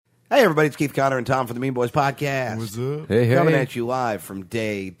Hey, everybody, it's Keith Connor and Tom from the Mean Boys Podcast. What's up? Hey. Coming at you live from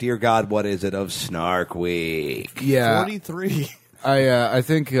day, dear God, what is it, of Snark Week. Yeah, 43. I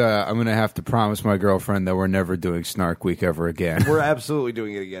think I'm going to have to promise my girlfriend that we're never doing Snark Week ever again. We're absolutely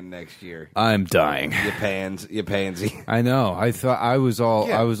doing it again next year. I'm dying. You pansy. I know. I thought I was all.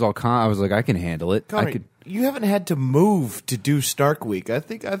 Yeah. I was like, I can handle it. Connor, I could. you haven't had to move to do Snark Week. I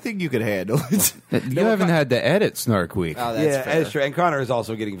think you could handle it. You haven't had to edit Snark Week. Oh, Yeah, that's true. And Connor is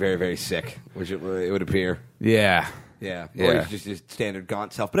also getting very, very sick, which it would appear. Yeah. Yeah. Yeah. Or he's just his standard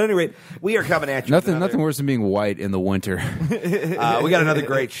gaunt self. But at any rate, we are coming at you. Nothing worse than being white in the winter. We got another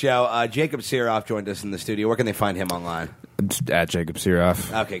great show. Jacob Siroff joined us in the studio. Where can they find him online? At Jacob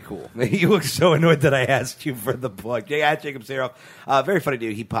Siroff. Okay, cool. You look so annoyed that I asked you for the plug. At Jacob Siroff. Very funny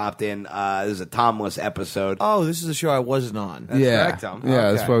dude. He popped in. This is a Tomless episode. Oh, this is a show I wasn't on. That's correct, Tom. Yeah,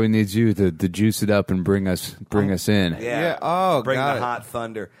 Okay. that's why we need you to juice it up and bring us in. Yeah. Oh, Bring got the it. hot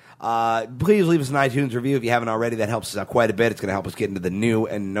thunder. Please leave us an iTunes review if you haven't already. That helps us out quite a bit. It's going to help us get into the new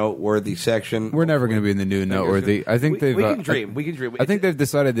and noteworthy section. We're never going to be in the new noteworthy. I think we they've. can dream. We can dream. I think they've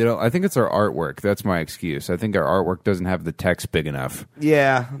decided they don't. I think it's our artwork. That's my excuse. I think our artwork doesn't have the text big enough.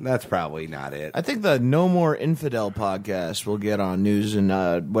 Yeah, that's probably not it. I think the No More Infidel podcast will get on news and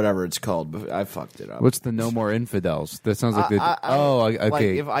whatever it's called. But I fucked it up. What's the No More Infidels? That sounds like the. Like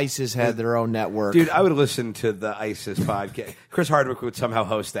okay. if ISIS had their own network. Dude, I would listen to the ISIS podcast. Chris Hardwick would somehow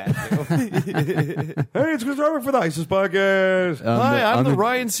host that. Hey, it's Chris Hardwick for the ISIS podcast. Hi, I'm on the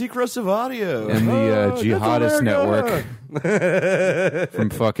Ryan Seacrest of audio. and the that's Jihadist America. Network from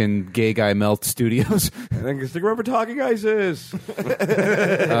fucking Gay Guy Melt Studios. And then stick around for Talking ISIS. He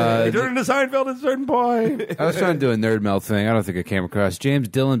turned into Seinfeld at a certain point. I was trying to do a nerd melt thing. I don't think I came across. James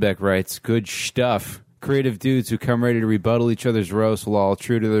Dillenbeck writes, "Good stuff. Creative dudes who come ready to rebuttal each other's roast while all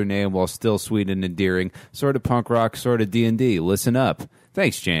true to their name while still sweet and endearing. Sort of punk rock, sort of D&D. Listen up."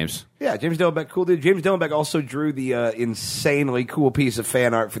 Thanks, James. Yeah, James Dillenbeck, cool dude. James Dillenbeck also drew the insanely cool piece of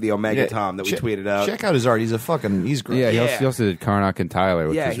fan art for the Omega Tom that we tweeted out. Check out his art. He's great. Yeah, Yeah. He also did Karnak and Tyler,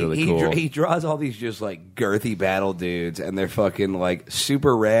 which is really cool. He draws all these just like girthy battle dudes, and they're fucking like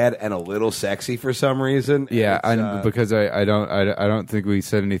super rad and a little sexy for some reason. Yeah, It's, because I don't think we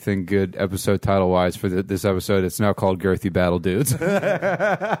said anything good episode title wise for this episode. It's now called Girthy Battle Dudes,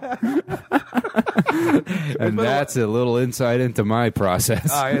 and that's a little insight into my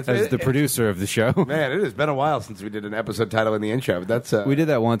process as the producer of the show. man, it has been a while since we did an episode title in the intro. But that's We did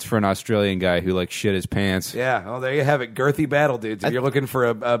that once for an Australian guy who like shit his pants. yeah. Well, there you have it, girthy battle dudes. If you're looking for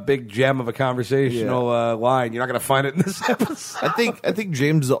a big gem of a conversational line, you're not going to find it in this episode. I think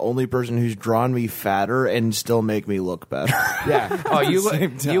James is the only person who's drawn me fatter and still make me look better. Yeah. Oh,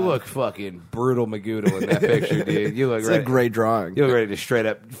 same time. you look fucking brutal Magoodle in that picture, dude. You look It's ready. a great drawing. You look ready to straight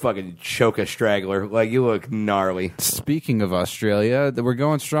up fucking choke a straggler. Like, you look gnarly. Speaking of Australia, we're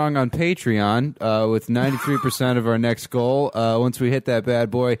going strong on Patreon with 93% of our next goal. Once we hit that bad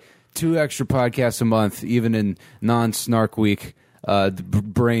boy, 2 extra podcasts a month, even in non-Snark Week,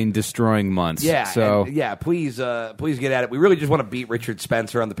 brain-destroying months. Yeah. So and, please get at it. We really just want to beat Richard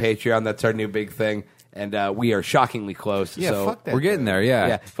Spencer on the Patreon. That's our new big thing. And we are shockingly close. Yeah, so fuck that. we're getting there, yeah.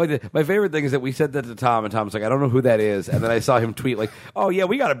 Yeah, but my favorite thing is that we said that to Tom, and Tom's like, I don't know who that is. And then I saw him tweet like, oh, yeah,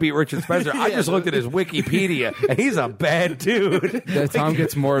 we got to beat Richard Spencer. I just looked at his Wikipedia, and he's a bad dude. Tom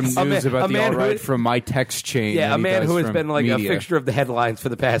gets more news about the man alt-right who- from my text chain. Yeah, a than he man does who has from been like media. a fixture of the headlines for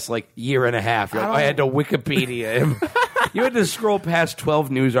the past like year and a half. You're like, I had to Wikipedia him. You had to scroll past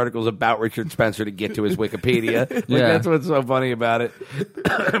 12 news articles about Richard Spencer to get to his Wikipedia. That's what's so funny about it.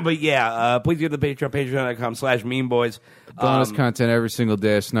 But yeah, please go to the Patreon, patreon.com/memeboys. Bonus content every single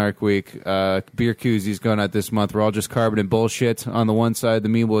day of Snark Week. Beer koozies going out this month. We're all just carboning bullshit on the one side, the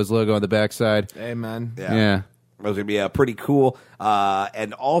Mean Boys logo on the back side. Amen. Yeah. Those are going to be pretty cool.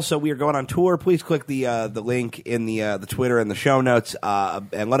 And also, we are going on tour. Please click the link in the Twitter and the show notes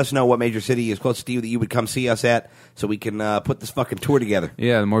and let us know what major city is closest to you that you would come see us at so we can put this fucking tour together.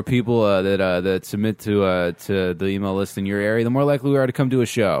 Yeah, the more people that submit to the email list in your area, the more likely we are to come to a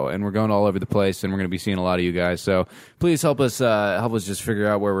show. And we're going all over the place, and we're going to be seeing a lot of you guys. So please help us just figure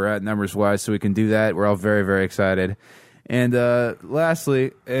out where we're at numbers-wise so we can do that. We're all very, very excited. And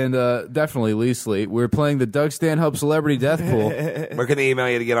lastly, and definitely leastly, we're playing the Doug Stanhope Celebrity Death Pool. Where can they email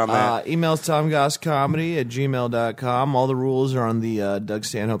you to get on that? Emails tomgosscomedy@gmail.com. All the rules are on the Doug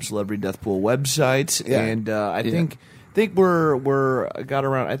Stanhope Celebrity Death Pool website. Yeah. And I think think we're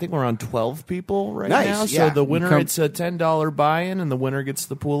around 12 people right Nice, now. yeah. So the winner, it's a $10 buy-in, and the winner gets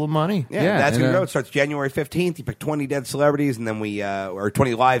the pool of money. Yeah, that's who we go. It starts January 15th. You pick 20 dead celebrities, and then or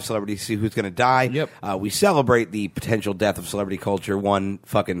 20 live celebrities, see who's going to die. Yep. We celebrate the potential death of celebrity culture, one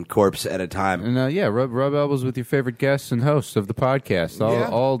fucking corpse at a time. And rub elbows with your favorite guests and hosts of the podcast. Yeah.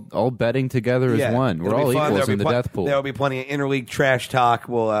 All betting together as one. We're It'll all be fun. equals There'll in be the death pool. There'll be plenty of interleague trash talk.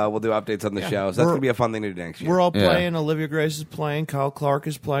 We'll do updates on the show. So that's going to be a fun thing to do next year. We're all playing. Olivia Grace is playing. Kyle Clark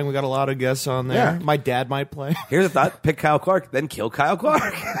is playing. We got a lot of guests on there. Yeah. My dad might play. Here's a thought: pick Kyle Clark, then kill Kyle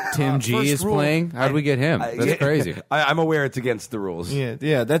Clark. Tim G first is rule. playing. How'd we get him? That's crazy. I'm aware it's against the rules.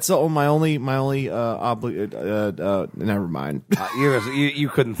 Yeah. That's my only never mind. You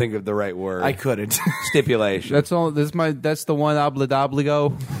couldn't think of the right word. I couldn't. Stipulation. That's all. That's the one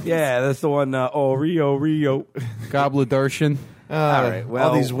obligo. Yeah, that's the one. Rio. Gobbledarshan. All right. Well,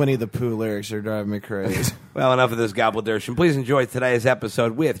 all these Winnie the Pooh lyrics are driving me crazy. Well, enough of this gobbledyration. Please enjoy today's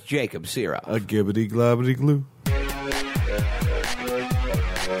episode with Jacob Siroff. A gibbity globbity glue.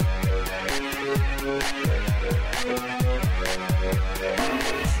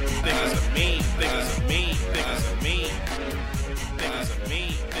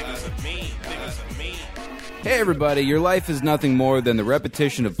 Hey everybody, your life is nothing more than the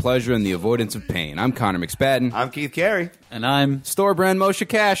repetition of pleasure and the avoidance of pain. I'm Connor McSpadden. I'm Keith Carey. And I'm Store brand Moshe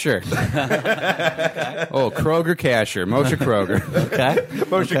Kasher. Oh, Kroger Kasher. Moshe Kroger. okay.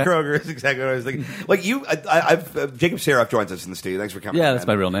 Moshe Kroger is exactly what I was thinking. Like you, I've Jacob Siroff joins us in the studio. Thanks for coming. Yeah, that's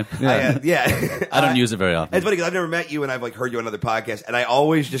my real name. Yeah. I don't use it very often. It's funny because I've never met you, and I've heard you on other podcasts, and I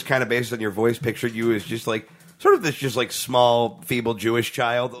always just kind of based on your voice pictured you as just like. Sort of this just small, feeble Jewish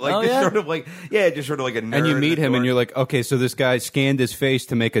child. Sort of like a nerd. And you meet him dork. and you're like, okay, so this guy scanned his face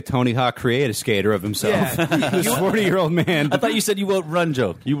to make a Tony Hawk create skater of himself. Yeah. He's a 40-year-old man. I thought you said you wrote one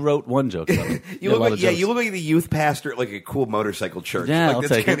joke. You wrote one joke. You look like the youth pastor at like a cool motorcycle church. Yeah, that's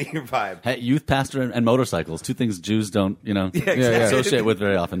take kind it. of your vibe. Hey, youth pastor and motorcycles, two things Jews don't, exactly. associate with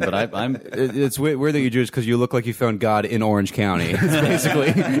very often. But I'm It's weird that you're Jewish because you look like you found God in Orange County. It's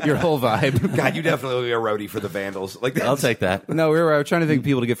basically your whole vibe. God, you definitely look like a roadie for the Vandals. I'll take that. No, we were trying to think of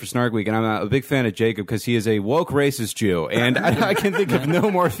people to get for Snark Week, and I'm a big fan of Jacob because he is a woke racist Jew, and I can think of no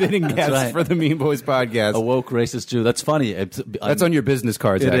more fitting guests right. for the Mean Boys podcast. A woke racist Jew. That's funny. That's on your business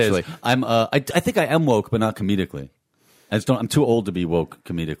cards, It actually. is. I think I am woke, but not comedically. I'm too old to be woke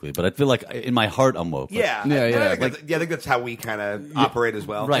comedically, but I feel like in my heart I'm woke. Yeah. I think that's how we kind of operate as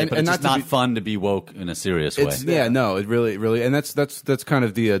well. Right, but and it's just not to not fun to be woke in a serious way. No, it really, and that's kind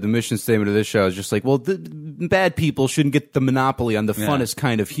of the mission statement of this show is just like, well, the bad people shouldn't get the monopoly on the funnest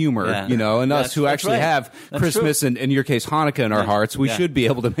kind of humor, Yeah. and us who That's actually right. have That's Christmas and, in your case, Hanukkah in our hearts, we Yeah. should be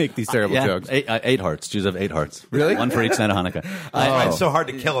able to make these terrible jokes. Eight hearts. Jews have 8 hearts. Really? One for each night of Hanukkah. It's so hard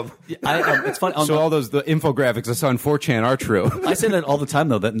to kill them. It's funny. So all the infographics I saw on 4chan are true. I say that all the time,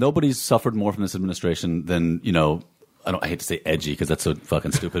 though, that nobody's suffered more from this administration than, I hate to say edgy because that's so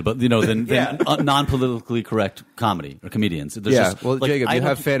fucking stupid, but, than non-politically correct comedy or comedians. There's just, Jacob, you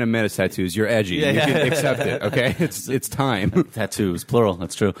have Phantom Menace tattoos. You're edgy. You can accept it, okay? It's time. Tattoos, plural,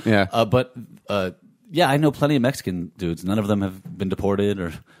 that's true. Yeah. Yeah, I know plenty of Mexican dudes. None of them have been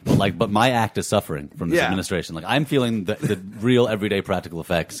deported, but my act is suffering from this administration. Like I'm feeling the real everyday practical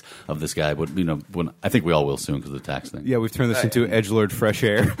effects of this guy. When I think we all will soon because of the tax thing. Yeah, we've turned this into edgelord fresh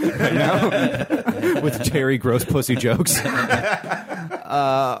air right now with Terry gross pussy jokes. All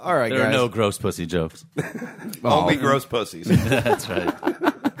right, There guys. are no gross pussy jokes. Only gross pussies. That's right.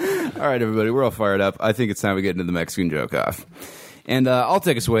 All right, everybody, we're all fired up. I think it's time we get into the Mexican joke off. And I'll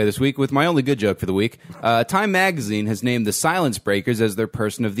take us away this week with my only good joke for the week. Time Magazine has named the Silence Breakers as their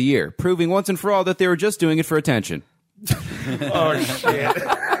Person of the Year, proving once and for all that they were just doing it for attention. Oh, shit.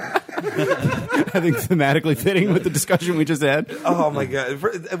 I think thematically fitting with the discussion we just had. Oh, my God.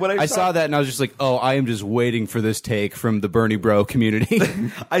 When I saw that and I was just like, oh, I am just waiting for this take from the Bernie Bro community.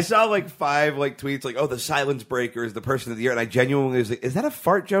 I saw 5 tweets the silence breaker is the person of the year, and I genuinely was like, is that a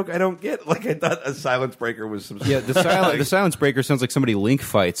fart joke I don't get? I thought a silence breaker was some Yeah, the silence breaker sounds like somebody link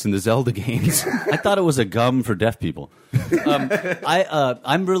fights in the Zelda games. I thought it was a gum for deaf people.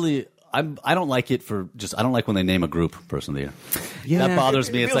 I don't like it I don't like when they name a group person of the year. Yeah. That bothers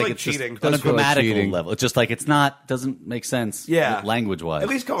me. It It's feels like like it's cheating. just on a Does feel like grammatical cheating. level. It's just doesn't make sense. Yeah. Language wise. At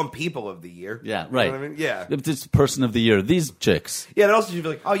least call them people of the year. Yeah, You right. know what I mean? Yeah. It's just person of the year. These chicks. Yeah, and also you'd be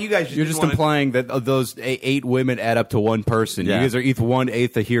like, oh, you guys just You're didn't just wanna- implying that those 8 women add up to one person. Yeah. You guys are each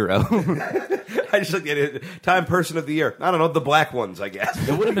 1/8 a hero. I just like Time Person of the Year. I don't know, the black ones, I guess.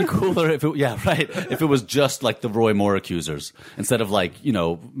 It would have been cooler if it was just like the Roy Moore accusers instead of like,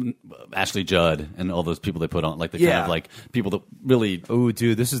 Ashley Judd and all those people they put on, like the kind of like people that really. Oh,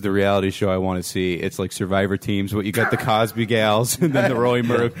 dude, this is the reality show I want to see. It's like Survivor teams, but you got the Cosby gals and then the Roy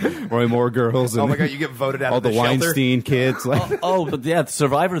Moore girls. And oh my God, you get voted out all of the Weinstein kids. Like, but yeah,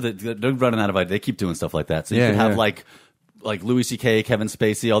 Survivor, they're running out of ideas. They keep doing stuff like that. So you can have like Louis C.K., Kevin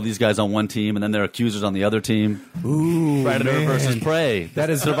Spacey, all these guys on one team, and then their accusers on the other team. Ooh, Predator versus Prey.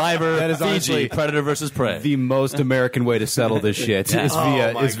 That is Survivor. That is Fiji. honestly Predator versus Prey. The most American way to settle this shit is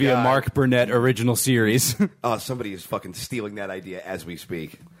via Mark Burnett original series. Oh, somebody is fucking stealing that idea as we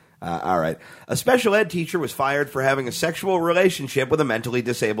speak. All right. A special ed teacher was fired for having a sexual relationship with a mentally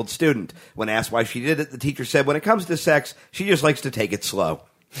disabled student. When asked why she did it, the teacher said, when it comes to sex, she just likes to take it slow.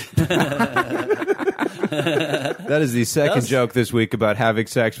 That is the second joke this week about having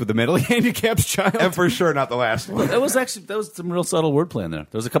sex with a mentally handicapped child. And for sure not the last one. That was some real subtle wordplay in there.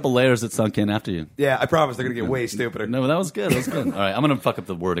 There was a couple layers that sunk in after you. Yeah, I promise they're going to get way stupider. No, that was good. All right, I'm going to fuck up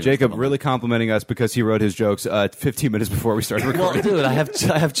the wording. Jacob really complimenting us because he wrote his jokes 15 minutes before we started recording. Well, dude,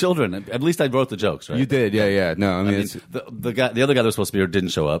 I have children. At least I wrote the jokes, right? You did, yeah. No, I mean the other guy that was supposed to be here didn't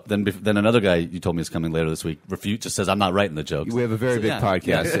show up. Then another guy you told me is coming later this week. Just says I'm not writing the jokes. We have a very big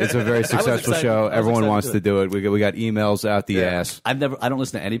podcast. It's a very successful show. Everyone wants to do it. We got emails out the ass. I don't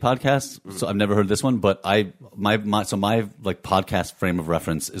listen to any podcasts, so I've never heard this one. But my like podcast frame of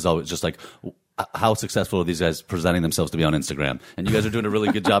reference is always just like, how successful are these guys presenting themselves to be on Instagram? And you guys are doing a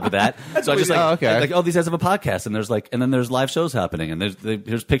really good job of that. So I just these guys have a podcast, and then there's live shows happening, and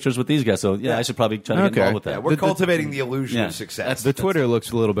here's pictures with these guys. So I should probably try to get involved with that. Yeah, we're cultivating the illusion of success. The Twitter looks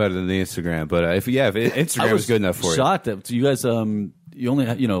a little better than the Instagram, but if Instagram is good enough for you. Shocked that you guys you only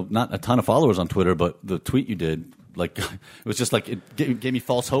have, not a ton of followers on Twitter, but the tweet you did, like, it was just like, it gave me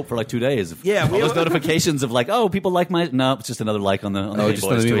false hope for like 2 days. Yeah, all those notifications of like, oh, people like my. No, it's just another like on the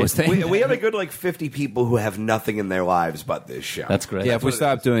Boys tweet. We have a good like 50 people who have nothing in their lives but this show. That's great. Yeah, if we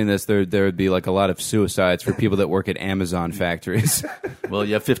stopped doing this, there would be like a lot of suicides for people that work at Amazon factories. Well,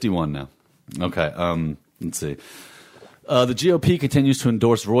 you have 51 now. Okay, let's see. The GOP continues to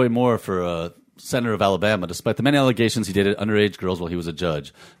endorse Roy Moore for Senator of Alabama, despite the many allegations he dated underage girls while he was a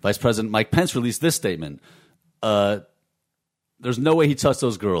judge. Vice President Mike Pence released this statement. There's no way he touched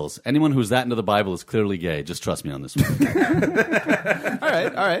those girls. Anyone who's that into the Bible is clearly gay. Just trust me on this one. All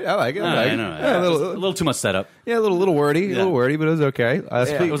right. I like it. A little too much setup. Yeah, a little wordy, but it was okay.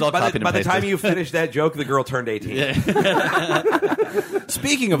 It was all by copied and the pasted. time you finished that joke, the girl turned 18. Yeah.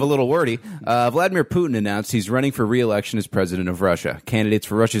 Speaking of a little wordy, Vladimir Putin announced he's running for re-election as president of Russia. Candidates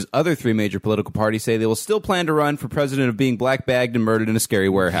for Russia's other 3 major political parties say they will still plan to run for president of being black-bagged and murdered in a scary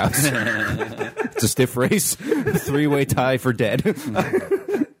warehouse. It's a stiff race. 3-way tie for dead.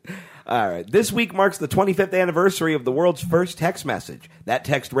 All right. This week marks the 25th anniversary of the world's first text message. That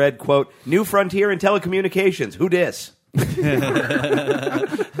text read, quote, "New frontier in telecommunications. Who dis?" That's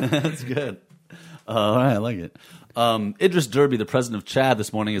good. All right, I like it. Idris Derby, the president of Chad,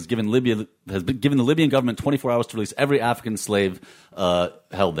 this morning has given the Libyan government 24 hours to release every African slave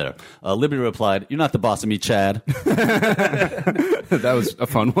held there. Libya replied, "You're not the boss of me, Chad." That was a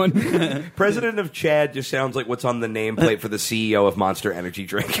fun one. President of Chad just sounds like what's on the nameplate for the CEO of Monster Energy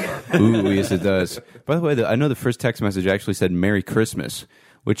Drink. Ooh, yes, it does. By the way, I know the first text message actually said "Merry Christmas,"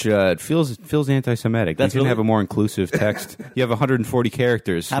 which feels anti-Semitic. You can have a more inclusive text. You have 140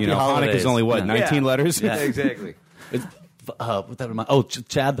 characters. Happy holidays. Hanukkah's only 19 letters. Yeah, exactly. What that remind? Oh,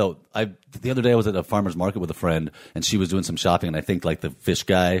 Chad though. The other day I was at a farmer's market with a friend, and she was doing some shopping, and I think like the fish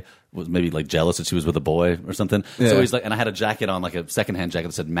guy was maybe like jealous that she was with a boy or something. Yeah. So he's like, and I had a jacket on, like a secondhand jacket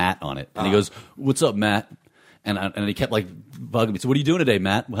that said Matt on it, and he goes, "What's up, Matt?" And he kept like bugging me. So, "What are you doing today,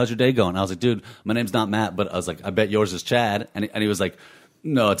 Matt? How's your day going?" I was like, "Dude, my name's not Matt," but I was like, "I bet yours is Chad," and he was like,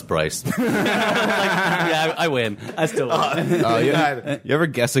 "No, it's Bryce." Like, yeah, I win. I still win. You ever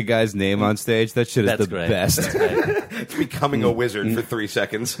guess a guy's name on stage? That shit is the great. best. It's becoming a wizard for 3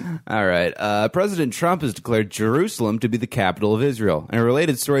 seconds. All right. President Trump has declared Jerusalem to be the capital of Israel. In a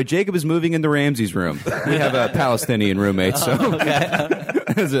related story, Jacob is moving into Ramsey's room. We have a Palestinian roommate, so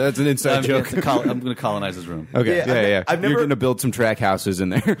that's an inside joke. I'm going to colonize his room. Okay, yeah. I've never- You're going to build some track houses in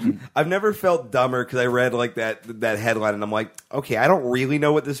there. I've never felt dumber because I read like that headline and I'm like, okay, I don't really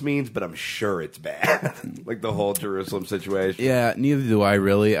know what this means, but I'm sure it's bad. Like the whole Jerusalem situation. Yeah, neither do I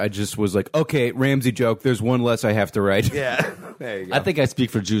really. I just was like, okay, Ramsey joke. There's one less I have to write. Yeah, there you go. I think I speak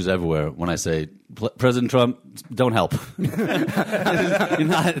for Jews everywhere when I say President Trump, don't help.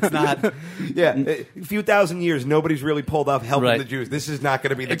 It's not. Yeah, a few thousand years, nobody's really pulled off helping Right. the Jews. This is not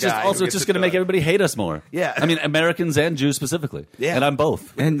going to be the It's guy. just also it's just going to make everybody hate us more. Yeah. I mean Americans and Jews specifically. Yeah. And I'm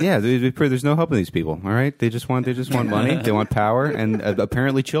both. And yeah, there's no helping these people. All right, they just want money, they want power, and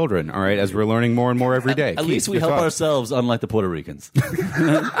apparently children. All right, as we're learning more and more every day. At least we help ourselves, unlike the Puerto Ricans.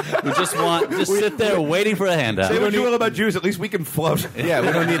 We just sit there waiting for a handout. Say what you will about Jews, at least we can float. Yeah,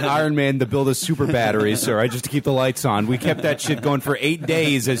 we don't need Iron Man to build us super batteries, all right, just to keep the lights on. We kept that shit going for 8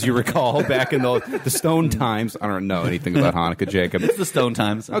 days, as you recall, back in the Stone Times. I don't know anything about Hanukkah, Jacob. It's the Stone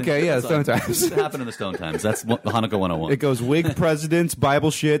Times. Okay, yeah, the Stone Times. What happened in the Stone Times? That's Hanukkah 101. It goes Whig presidents,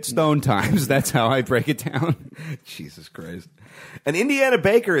 Bible shit, Stone Times. That's how I break it down. Jesus Christ. An Indiana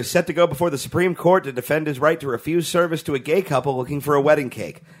baker is set to go before the Supreme Court to defend his right to refuse service to a gay couple looking for a wedding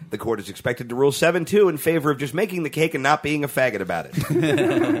cake. The court is expected to rule 7-2 in favor of just making the cake and not being a faggot about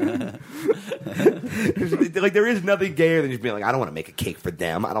it. Like, there is nothing gayer than just being like, I don't want to make a cake for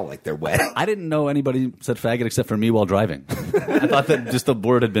them. I don't like their wedding. I didn't know anybody said faggot except for me while driving. I thought that just the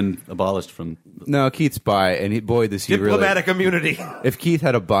word had been abolished from... No, Keith's bi, and boy, does he Diplomatic really... immunity. If Keith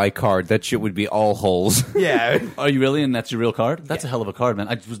had a bi card, that shit would be all holes. Yeah. Are you really? And that's your real card? That's a hell of a card, man.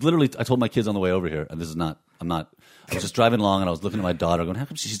 I told my kids on the way over here, and this is not, I was just driving along and I was looking at my daughter going, how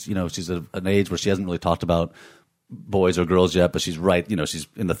come she's at an age where she hasn't really talked about boys or girls yet, but she's right, she's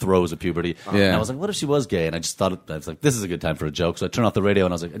in the throes of puberty. Yeah. And I was like, what if she was gay? And I just thought, I was like, this is a good time for a joke. So I turned off the radio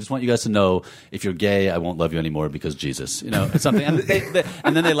and I was like, I just want you guys to know, if you're gay, I won't love you anymore because Jesus, it's something. And,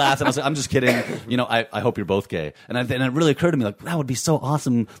 and then they laughed and I was like, I'm just kidding. I hope you're both gay. And it really occurred to me, like, that would be so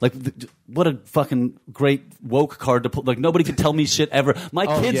awesome. Like, what a fucking great woke card to put. Like, nobody can tell me shit ever. My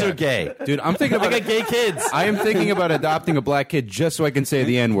kids are gay. Dude, I'm thinking about I got gay kids. I am thinking about adopting a black kid just so I can say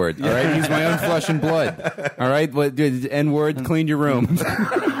the N-word. All right, he's my own flesh and blood. All right, but N-word, clean your room.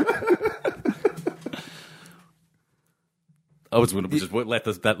 I was going to just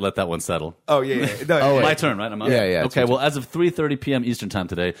let that one settle. Oh, yeah. No, My turn, right? I'm up? Yeah. Okay, well, as of 3:30 p.m. Eastern Time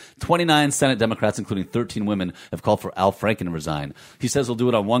today, 29 Senate Democrats, including 13 women, have called for Al Franken to resign. He says he'll do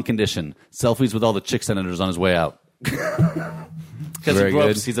it on one condition: selfies with all the chick senators on his way out. Because he Very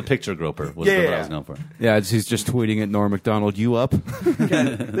gropes, good. he's a picture groper, was Yeah. what I was known for. Yeah, he's just tweeting at Norm Macdonald, you up?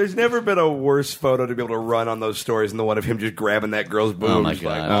 There's never been a worse photo to be able to run on those stories than the one of him just grabbing that girl's boobs. Oh, my Like,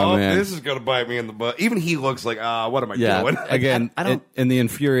 God. Oh, man. This is going to bite me in the butt. Even he looks like, what am I Yeah. doing? Again, I don't- in the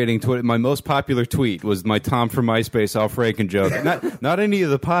infuriating Twitter, my most popular tweet was my Tom from MySpace Al Franken joke. Not any of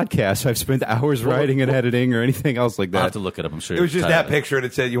the podcasts I've spent hours writing and editing or anything else like I'll have that. to look it up, I'm sure. It was just you're that tired of it. picture, and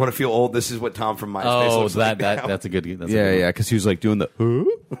it said, you want to feel old? This is what Tom from MySpace Oh, looks like now. that's a good that's a Yeah, good one. because he was like doing the,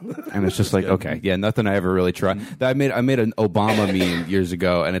 huh? And it's just like, okay, yeah, nothing I ever really tried. I made an Obama meme years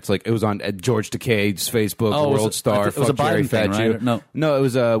ago, and it's like it was on George Takei's Facebook, Oh, was World it- Star, it was a fuck Jerry Biden thing, Fat right? Jew. Or No, it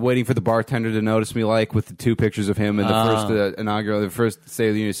was waiting for the bartender to notice me, like with the two pictures of him and the first inaugural, the first State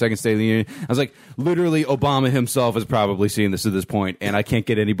of the Union, second State of the Union. I was like, literally, Obama himself has probably seen this at this point, and I can't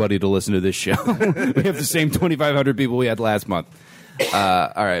get anybody to listen to this show. We have the same 2,500 people we had last month.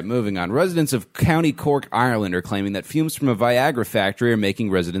 All right, moving on. Residents of County Cork, Ireland are claiming that fumes from a Viagra factory are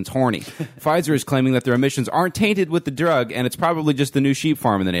making residents horny. Pfizer is claiming that their emissions aren't tainted with the drug, and it's probably just the new sheep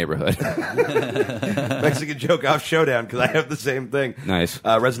farm in the neighborhood. Mexican joke off Showdown, because I have the same thing. Nice.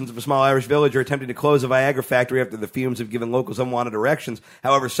 Residents of a small Irish village are attempting to close a Viagra factory after the fumes have given locals unwanted erections.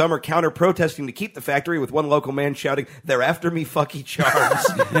 However, some are counter-protesting to keep the factory, with one local man shouting, "They're after me, fucky charms."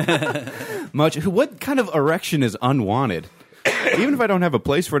 What kind of erection is unwanted? Even if I don't have a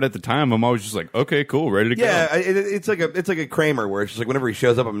place for it at the time, I'm always just like, okay, cool, ready to go. Yeah, it's like a Kramer, where it's just like whenever he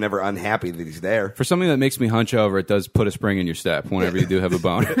shows up, I'm never unhappy that he's there. For something that makes me hunch over, it does put a spring in your step whenever you do have a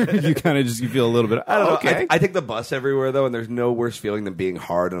boner. You kind of you feel a little bit, I don't know. okay. I take the bus everywhere though, and there's no worse feeling than being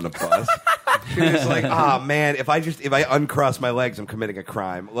hard on a bus. It's like, man, if I uncross my legs, I'm committing a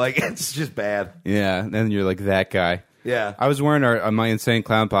crime. Like, it's just bad. Yeah, and then you're like that guy. Yeah. I was wearing my Insane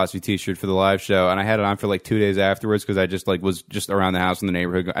Clown Posse T-shirt for the live show, and I had it on for like 2 days afterwards because I just was just around the house in the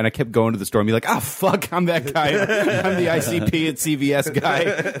neighborhood, and I kept going to the store and be like, fuck, I'm that guy. I'm the ICP at CVS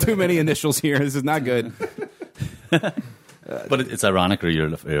guy. Too many initials here. This is not good. But it's ironic, or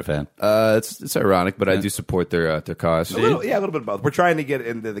you're a fan? It's ironic, but I do support their cause. A little bit of both. We're trying to get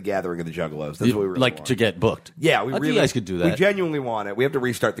into the gathering of the Juggalos. That's what we really want. To get booked. Yeah, we I think really you guys could do that. We genuinely want it. We have to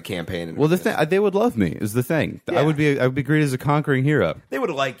restart the campaign. Well, they would love me. Is the thing. Yeah. I would be great as a conquering hero. They would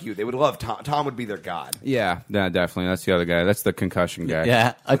like you. They would love Tom. Tom would be their god. Yeah, definitely. That's the other guy. That's the concussion guy.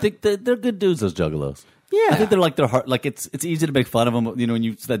 Yeah, I think they're good dudes, those juggalos. Yeah. I think they're like their heart. Like it's easy to make fun of them. You know, when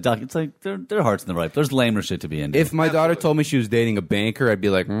you that doc, it's like their heart's in the right. There's lamer shit to be into. If my daughter told me she was dating a banker, I'd be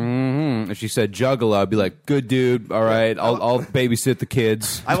like, If she said juggalo, I'd be like, good dude. All right, I'll babysit the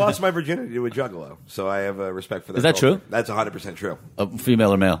kids. I lost my virginity to a juggalo, so I have respect for that. Is that culture. true? That's 100% true. A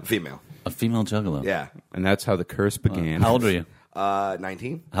female or male? Female. A female juggalo. Yeah. And that's how the curse began. How old are you?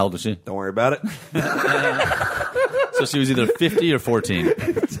 19. How old is she? Don't worry about it. So she was either 50 or 14.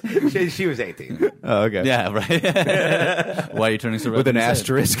 she was 18. Oh, okay. Yeah, right. Why are you turning so red? With an when you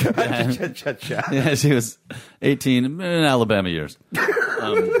say it? asterisk. Yeah, she was 18 in Alabama years.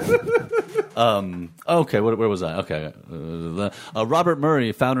 Okay, where was I? Okay. Robert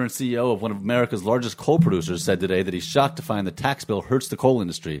Murray, founder and CEO of one of America's largest coal producers, said today that he's shocked to find the tax bill hurts the coal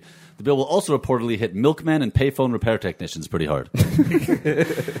industry. The bill will also reportedly hit milkmen and payphone repair technicians pretty hard.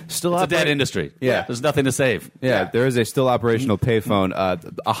 Still It's a dead industry. Yeah. There's nothing to save. Yeah, there is a still operational payphone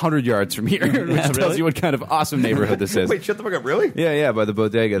 100 yards from here, which tells really? you what kind of awesome neighborhood this is. Wait, shut the fuck up. Really? Yeah, by the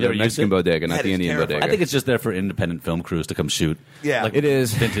bodega, the ever used Mexican it? bodega, not That the is Indian terrifying. bodega. I think it's just there for independent film crews to come shoot. Yeah. Like It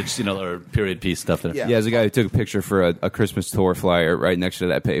is. vintage, or period piece stuff there. Yeah. Yeah, there's a guy who took a picture for a Christmas tour flyer right next to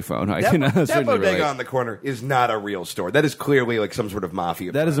that payphone. I That, can that certainly bodega relate. on the corner is not a real store. That is clearly like some sort of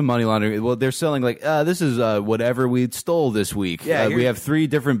mafia. That is a money laundering. Well, they're selling like this is whatever we stole this week. Yeah, we here's- have 3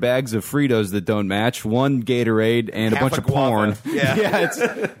 different bags of Fritos that don't match, 1 Gatorade, and Half a bunch a of porn. guava. Yeah.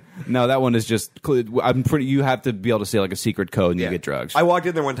 It's no, that one is just. I'm pretty. You have to be able to say like a secret code and you get drugs. I walked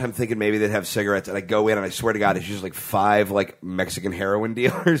in there one time thinking maybe they'd have cigarettes, and I go in and I swear to God, it's just like 5 like Mexican heroin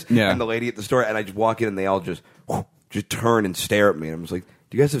dealers Yeah. and the lady at the store, and I just walk in and they all just turn and stare at me, and I'm just like,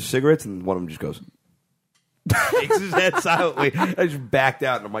 "Do you guys have cigarettes?" And one of them just goes. Shakes his head silently. I just backed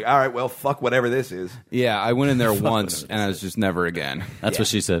out, and I'm like, "All right, well, fuck whatever this is. Yeah, I went in there once and I was just never again. That's what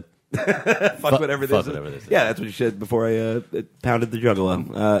she said. Fuck whatever this fuck is." whatever this is. Yeah, that's what you said before I pounded the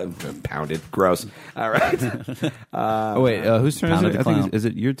juggalo. Pounded, gross. All right. Oh wait, whose turn is Pounded it? the I think clown. is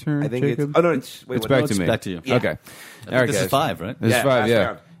it your turn? I think Jacob? it's. Oh no, it's. Wait, It's what- back no, to me. back to you. Yeah. Okay. All right, This guys. is 5, right? This Yeah, is 5, last yeah.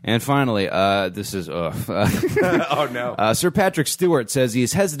 round. And finally, this is Oh no. Sir Patrick Stewart says he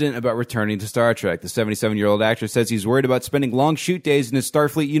is hesitant about returning to Star Trek. The 77-year-old actor says he's worried about spending long shoot days in his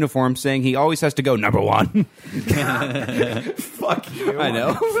Starfleet uniform, saying he always has to go number 1. Fuck you. I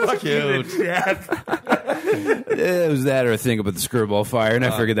know. Fuck you to death. It was that or a thing about the screwball fire, and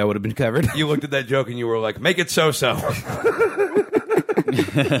I figured that would have been covered. You looked at that joke and you were like, "Make it so-so."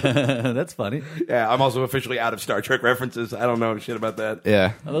 That's funny. Yeah, I'm also officially out of Star Trek references. I don't know shit about that.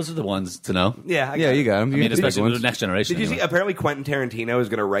 Yeah. Well, those are the ones to know. Yeah, Yeah, you got him. I mean, especially the next generation. Did you see? anyway. Apparently, Quentin Tarantino is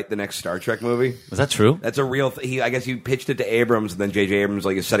going to write the next Star Trek movie. Was that true? That's a real. I guess he pitched it to Abrams, and then J.J. Abrams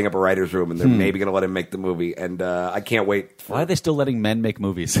is setting up a writers' room, and they're maybe going to let him make the movie. And I can't wait. Why are they still letting men make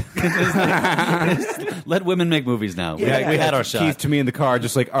movies? Let women make movies now. We Yeah, had our Keith shot. to me in the car,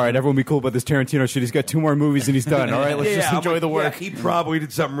 just like, all right, everyone be cool about this Tarantino shit. He's got 2 more movies and he's done. All right, let's just I'm enjoy like, the work. Yeah, he probably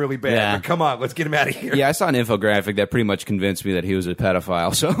did something really bad. Yeah. But come on, let's get him out of here. Yeah, I saw an infographic that pretty much convinced me that he was a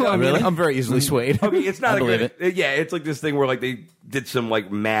pedophile. So I mean, really? I'm very easily swayed. Okay, it's not I a believe good. Yeah, it's like this thing where they did some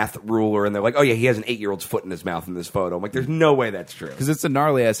math ruler, and they're like, "Oh yeah, he has an 8-year-old's foot in his mouth in this photo." I'm like, "There's no way that's true." Because it's a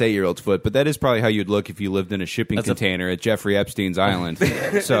gnarly ass 8-year-old's foot, but that is probably how you'd look if you lived in a shipping That's a- container at Jeffrey Epstein's island.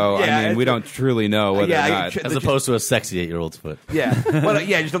 So Yeah, I mean, we don't truly know whether Yeah, or I- not. As opposed to a sexy 8-year-old's foot. Yeah, but I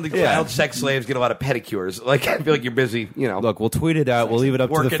just don't think child sex slaves get a lot of pedicures. Like, I feel like you're busy. Look, we'll tweet it out. We'll leave it up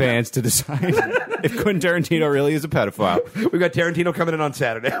to the Working fans to decide if Quentin Tarantino really is a pedophile. we've got Tarantino coming in on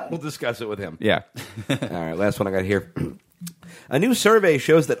Saturday. We'll discuss it with him. Yeah. All right, last one I got here. A new survey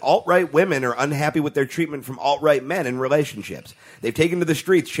shows that alt-right women are unhappy with their treatment from alt-right men in relationships. They've taken to the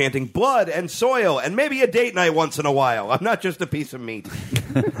streets chanting blood and soil and maybe a date night once in a while. I'm not just a piece of meat.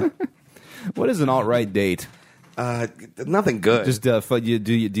 What is an alt-right date? Nothing good. Just do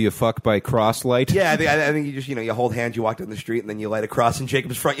you fuck by crosslight? yeah, I think you just you hold hands, you walk down the street, and then you light a cross in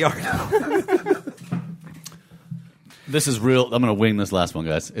Jacob's front yard. This is real. I'm going to wing this last one,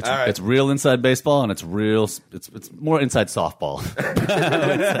 guys. It's, All right. it's real inside baseball, and it's real. It's more inside softball,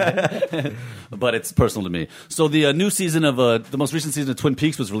 but it's personal to me. So the new season of the most recent season of Twin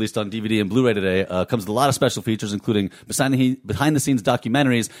Peaks was released on DVD and Blu-ray today. Comes with a lot of special features, including behind the scenes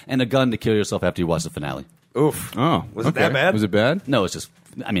documentaries and a gun to kill yourself after you watch the finale. Oof. Oh, Was it that bad? Was it bad? No, it's just.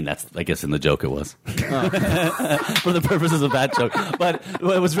 I mean, that's. I guess in the joke it was, for the purposes of that joke. But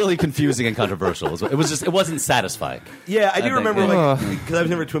it was really confusing and controversial. It was just. It wasn't satisfying. Yeah, I do think, remember, yeah. because I was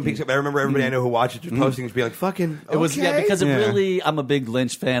never at Twin Peaks, but I remember everybody I know who watched it just posting and being like, fucking, It was okay. because it Yeah. really. I'm a big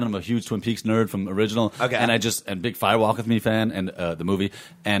Lynch fan. I'm a huge Twin Peaks nerd from original. Okay. and big Firewalk with Me fan and the movie.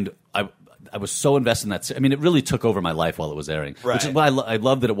 And I was so invested in that. I mean, it really took over my life while it was airing. Which is Right. why I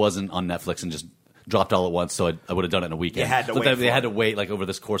love that it wasn't on Netflix and just dropped all at once, so I would have done it in a weekend. You had to but wait they for had it. to wait like over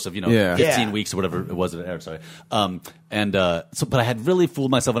this course of 15 Yeah. weeks or whatever it was that it aired. Sorry, but I had really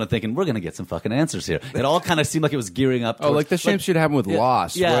fooled myself into thinking we're going to get some fucking answers here. It all kind of seemed like it was gearing up. Oh, like the same shit happened with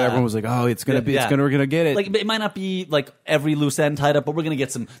Lost, where everyone was like, "Oh, it's gonna be, we're gonna get it." Like it might not be like every loose end tied up, but we're gonna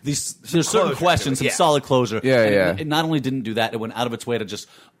get there's certain closure questions, to it, some solid closure. Yeah, And yeah. It not only didn't do that, it went out of its way to just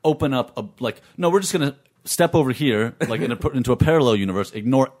open up no, we're just gonna step over here, like into a parallel universe,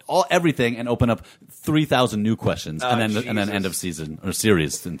 ignore everything, and open up 3,000 new questions, and then end of season or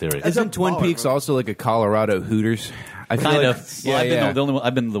series in theory. Isn't Twin Peaks also like a Colorado Hooters? I feel Kind like, of. Well,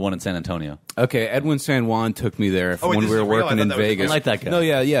 I've been the one in San Antonio. Okay, Edwin San Juan took me there wait, when this we were is real? I working thought in that was- Vegas. I like that guy. No,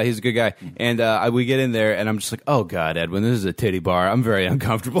 yeah, he's a good guy. And we get in there, and I'm just like, oh god, Edwin, this is a titty bar. I'm very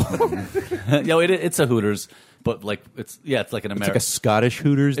uncomfortable. It's a Hooters, but like it's like an It's like American. a Scottish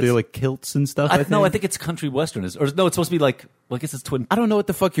Hooters. They're like kilts and stuff. I think it's country western. It's supposed to be like. Well, I guess it's twin. I don't know what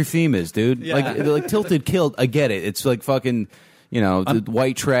the fuck your theme is, dude. Yeah. Like tilted kilt. I get it. It's like fucking. The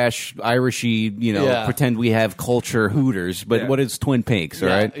white trash, Irishy, pretend we have culture Hooters, but what is Twin Peaks, all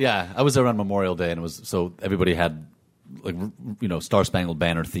right? Yeah, I was there on Memorial Day, and it was so everybody had like Star Spangled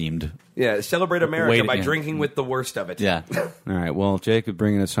Banner themed. Yeah, celebrate America Wait, by yeah. drinking with the worst of it. Yeah, All right, well, Jacob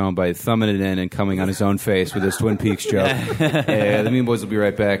bringing us home by thumbing it in and coming on his own face with his Twin Peaks joke. The Mean Boys will be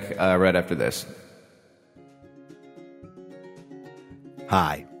right back right after this.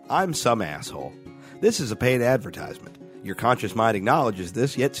 Hi, I'm some asshole. This is a paid advertisement. Your conscious mind acknowledges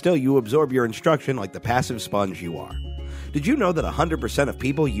this, yet still you absorb your instruction like the passive sponge you are. Did you know that 100% of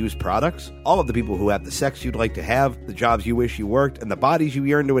people use products? All of the people who have the sex you'd like to have, the jobs you wish you worked, and the bodies you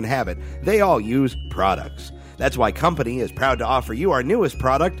yearn to inhabit, they all use products. That's why Company is proud to offer you our newest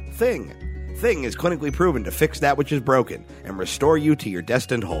product, Thing. Thing is clinically proven to fix that which is broken and restore you to your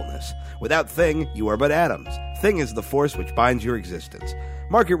destined wholeness. Without Thing, you are but atoms. Thing is the force which binds your existence.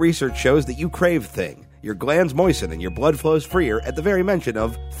 Market research shows that you crave Thing. Your glands moisten and your blood flows freer at the very mention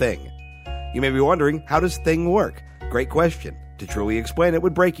of Thing. You may be wondering, how does Thing work? Great question. To truly explain it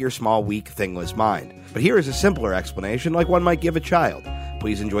would break your small, weak, thingless mind. But here is a simpler explanation like one might give a child.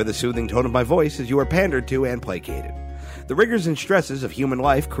 Please enjoy the soothing tone of my voice as you are pandered to and placated. The rigors and stresses of human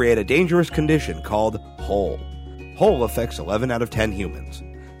life create a dangerous condition called whole. Whole affects 11 out of 10 humans.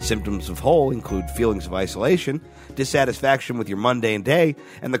 Symptoms of whole include feelings of isolation, dissatisfaction with your mundane day,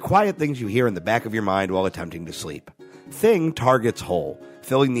 and the quiet things you hear in the back of your mind while attempting to sleep. Thing targets whole,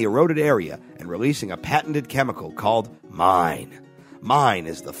 filling the eroded area and releasing a patented chemical called mine. Mine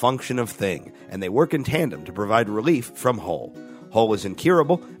is the function of Thing, and they work in tandem to provide relief from whole. Whole is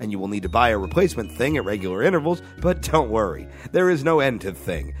incurable, and you will need to buy a replacement Thing at regular intervals, but don't worry, there is no end to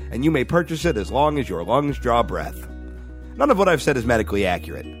Thing, and you may purchase it as long as your lungs draw breath. None of what I've said is medically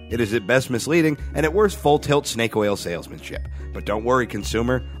accurate. It is at best misleading, and at worst full-tilt snake oil salesmanship. But don't worry,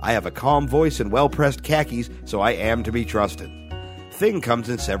 consumer. I have a calm voice and well-pressed khakis, so I am to be trusted. Thing comes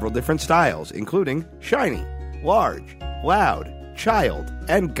in several different styles, including shiny, large, loud, child,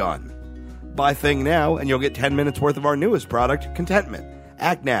 and gun. Buy Thing now, and you'll get 10 minutes worth of our newest product, Contentment.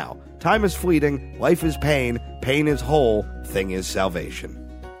 Act now. Time is fleeting, life is pain, pain is whole, Thing is salvation.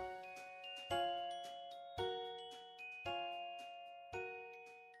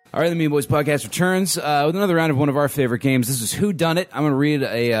 All right, the Mean Boys podcast returns with another round of one of our favorite games. This is Who Done It. I'm going to read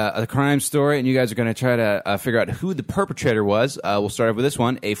a crime story, and you guys are going to try to figure out who the perpetrator was. We'll start off with this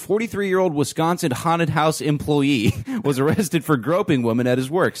one. A 43-year-old Wisconsin haunted house employee was arrested for groping women at his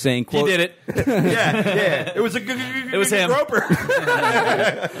work, saying, quote, he did it. Yeah. It was It was him. groper.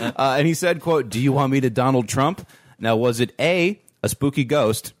 and he said, quote, "Do you want me to Donald Trump?" Now, was it A, a spooky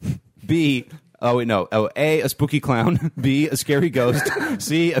ghost, B, A, a spooky clown, B, a scary ghost,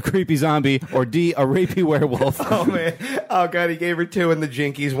 C, a creepy zombie, or D, a rapey werewolf? Oh, man. Oh, God, he gave her 2 in the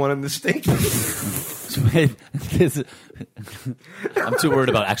Jinkies, 1 in the Stinky. I'm too worried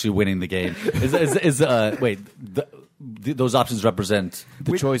about actually winning the game. Those options represent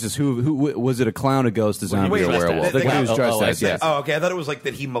The choice is who was it, a clown, a ghost, a zombie, or a dressed werewolf? as? What he was dressed I as, see. yeah. Oh, okay. I thought it was like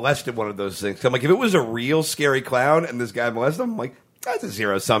that he molested one of those things. I'm like, if it was a real scary clown and this guy molested him, I'm like, that's a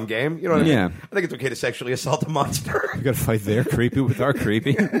zero-sum game. You know what I mean? Yeah. I think it's okay to sexually assault a monster. We got to fight their creepy with our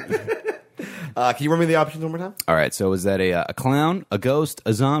creepy. Can you run me the options one more time? All right, so is that a clown, a ghost,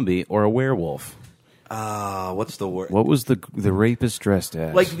 a zombie, or a werewolf? What's the word? What was the rapist dressed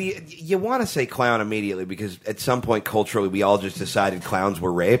as? Like, you want to say clown immediately because at some point culturally we all just decided clowns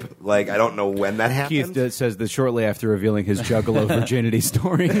were rape. Like, I don't know when that happened. Keith says that shortly after revealing his Juggalo virginity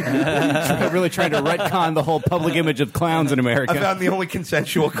story, really trying to retcon the whole public image of clowns in America. I found the only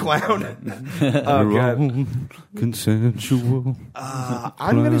consensual clown. Oh, God. Consensual.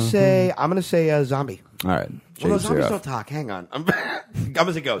 I'm gonna say zombie. All right. Well, those Jacob zombies Zeroff. don't talk. Hang on. I'm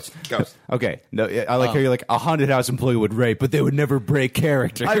as a ghost. Ghost. Okay, no, I like how you're like a haunted house employee would rape, but they would never break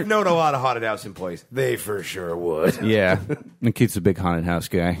character. I've known a lot of haunted house employees. They for sure would. Yeah, and Keith's a big haunted house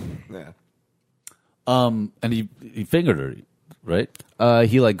guy. Yeah. And he fingered her, right?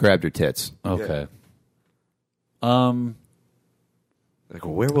 He like grabbed her tits. Okay. Like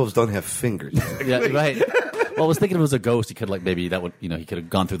werewolves don't have fingers. Yeah, right. Well, I was thinking if it was a ghost, he could like maybe that would he could have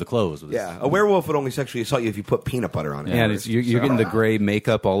gone through the clothes. With his- Yeah, a werewolf would only sexually assault you if you put peanut butter on it. Yeah, and you're getting the gray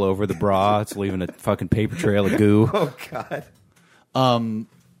makeup all over the bra. It's leaving a fucking paper trail of goo. Oh God.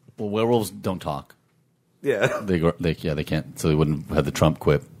 Well, werewolves don't talk. Yeah. They can't. So they wouldn't have the Trump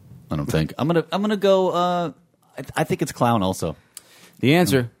quip. I don't think. I'm gonna go. I think it's clown also. The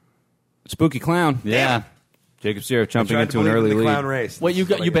answer, spooky clown. Yeah. Jacob Zeroff jumping Tried to into an believe in early the clown lead. race. Wait, you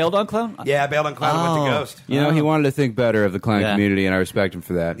bailed on clown? Yeah, I bailed on clown and went to ghost. You know, he wanted to think better of the clown Yeah. community, and I respect him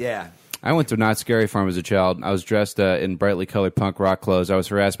for that. Yeah. I went to Not Scary Farm as a child. I was dressed in brightly colored punk rock clothes. I was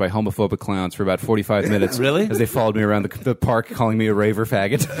harassed by homophobic clowns for about 45 minutes. Really? As they followed me around the park calling me a raver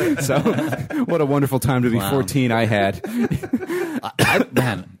faggot. So, what a wonderful time to be 14 I had.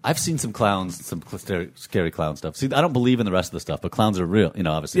 I've seen some clowns, some scary clown stuff. See, I don't believe in the rest of the stuff, but clowns are real.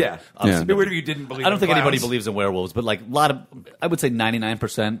 Obviously. Yeah. Obviously, It'd be weird if you didn't believe I don't in think anybody clowns. believes in werewolves, but like a lot of, I would say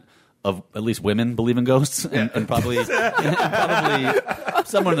 99% of at least women believe in ghosts, and probably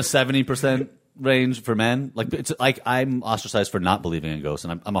somewhere in the 70% range for men. Like it's like I'm ostracized for not believing in ghosts,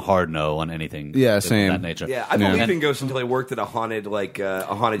 and I'm a hard no on anything. Yeah, of same. that nature. Yeah, I believed in ghosts until I worked at a haunted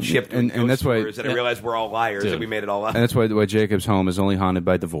ship, And that's why- and I realized we're all liars Dude. and we made it all up. And that's why Jacob's home is only haunted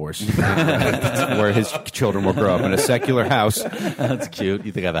by divorce. Where his children will grow up in a secular house. That's cute.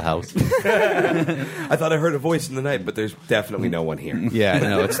 You think I have a house? I thought I heard a voice in the night, but there's definitely no one here. Yeah,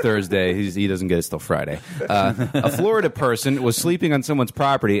 no, it's Thursday. He doesn't get it till Friday. A Florida person was sleeping on someone's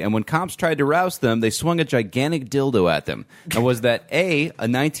property, and when cops tried to roust them, they swung a gigantic dildo at them. And was that A, a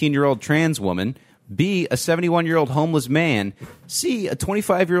 19-year-old trans woman, B, a 71-year-old homeless man, C, a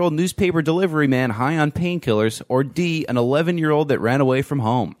 25-year-old newspaper delivery man high on painkillers, or D, an 11-year-old that ran away from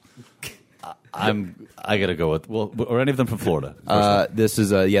home? I gotta go with or any of them from Florida. This is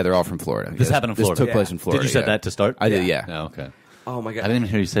they're all from Florida. This happened in Florida. This took Yeah. place in Florida. Did you say yeah. that to start? I did, yeah. Oh, okay. Oh my I god! didn't even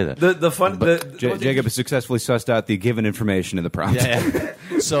hear you say that. The fun. Jacob has successfully sussed out the given information in the prompt. Yeah.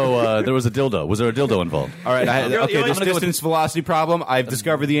 So there was a dildo. Was there a dildo involved? All right, You're this gonna go distance velocity problem, I've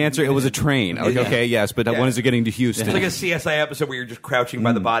discovered the answer. It was a train. I'm like, okay, yes, but when is it getting to Houston? It's like a CSI episode where you're just crouching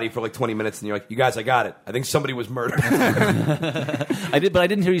by the body for like 20 minutes, and you're like, "You guys, I got it. I think somebody was murdered." I did, but I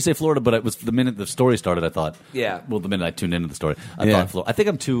didn't hear you say Florida. But it was the minute the story started. I thought, Yeah. Well, the minute I tuned into the story, I Yeah. thought Florida. I think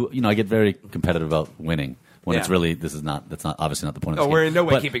I'm too. I get very competitive about winning. When it's Yeah. really that's not obviously not the point of Oh, the game. we're in no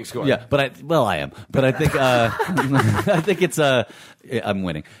way But- keeping score. Yeah, but I am. But I think I think it's I'm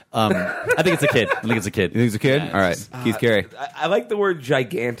winning. I think it's a kid. I think it's a kid. You think it's a kid? Yeah, All right, Keith Carey. I like the word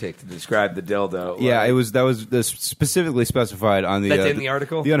gigantic to describe the dildo. Yeah, that was specifically specified on the That's in the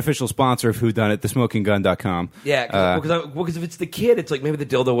article? the unofficial sponsor of Whodunit, thesmokinggun.com. Yeah, because if it's the kid, it's like maybe the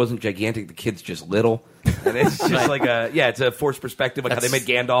dildo wasn't gigantic, the kid's just little, and it's just like it's a forced perspective, like how they made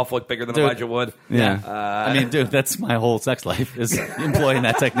Gandalf look bigger than Dude. Elijah Wood. Yeah. I mean, dude, that's my whole sex life is employing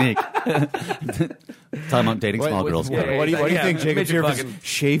that technique. Talking about dating small girls. What do you Yeah, think Jacob midget Zeroff is fucking-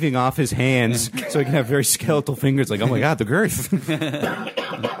 shaving off his hands so he can have very skeletal fingers? Like, oh my god, the girth.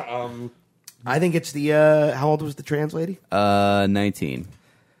 I think it's the how old was the trans lady? 19.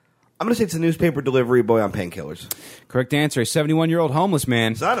 I'm gonna say it's the newspaper delivery boy on painkillers. Correct answer: a 71-year-old homeless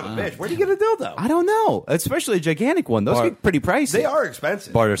man. Son of a bitch, where'd you get a dildo? I don't know, especially a gigantic one. Those get pretty pricey. They are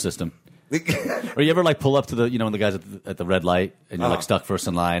expensive. Barter system. Or you ever like pull up to the when the guys at the red light and you're like stuck first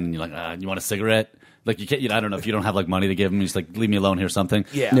in line and you're like you want a cigarette? Like you can't. I don't know if you don't have like money to give them. You just like leave me alone. Here's something.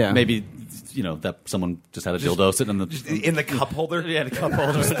 Yeah. Yeah. Maybe that someone just had a dildo sitting in the in the cup holder, yeah, the cup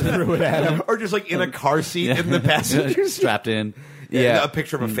holder threw it at him. or just like in a car seat in the passenger seat. strapped in. Yeah, a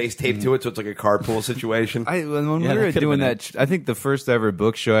picture of a face taped to it, so it's like a carpool situation. When we Yeah, that were could've doing been that, I think the first ever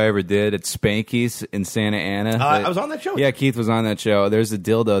book show I ever did at Spanky's in Santa Ana. I was on that show. Yeah, Keith was on that show. There's a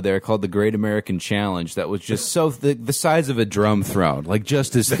dildo there called the Great American Challenge that was just so the size of a drum throne, like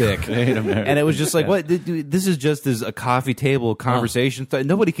just as thick. And it was just like, what? This is just as a coffee table conversation.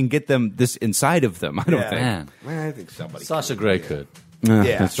 Nobody can get them this inside of them. I don't think. Man, I think somebody. Sasha Grey could.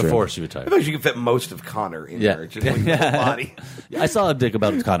 Yeah. that's true. Before she I retired. bet you can fit most of Connor in Yeah. there. Just like the whole body. I saw a dick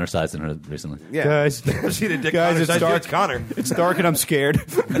about Connor size in her recently. Yeah. Guys. I've seen a dick Guys, Connor it's size. dark. It's Connor. It's dark and I'm scared.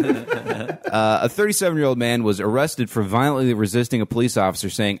 A 37-year-old man was arrested for violently resisting a police officer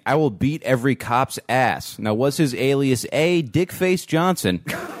saying, "I will beat every cop's ass." Now, was his alias A, Dickface Johnson,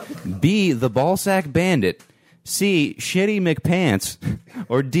 B, the Ballsack Bandit, C. Shitty McPants,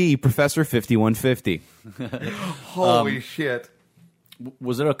 or D. Professor 5150? Holy shit.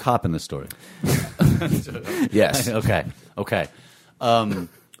 Was there a cop in this story? Yes. Okay.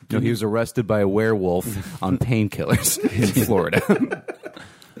 No, he was arrested by a werewolf on painkillers in Florida.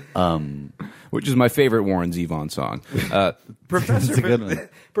 Which is my favorite Warren Zevon song. Professor a good one.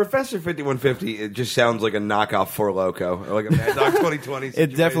 Professor 5150, it just sounds like a knockoff for Loco, or like a Mad Dog 2020 It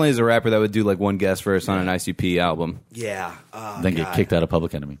situation. definitely is a rapper that would do like one guest verse on an ICP album. Yeah. Oh, Then get God. kicked out of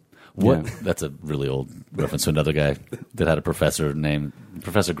Public Enemy. What? Yeah. That's a really old reference to another guy that had a professor named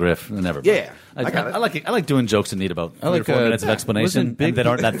Professor Griff. Never mind. Yeah, I got it. I like doing jokes that need about 3 or 4 minutes of explanation wasn't Big- and that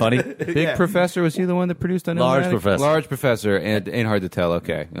aren't that funny. Big Yeah. Professor, was he the one that produced on Large Illmatic? Professor. Large Professor, and ain't hard to tell.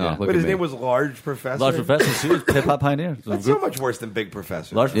 Okay. Oh, Yeah. look But at his me. name was Large Professor? Large Professor, he was hip hop pioneer. That's so much worse than Big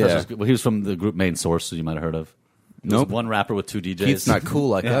Professor. Large Yeah. Professor. Well, he was from the group Main Source, so you might have heard of. There was Nope. one rapper with 2 DJs. Keith's not cool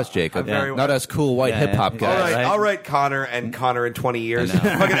like us, Jacob. I'm very- Not us cool white Yeah, hip hop yeah. guys. All right, right? all right, Connor and Connor in 20 years. I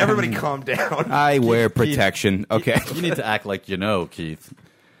know. Fucking everybody calm down. I wear protection. Okay. You need to act like you know, Keith.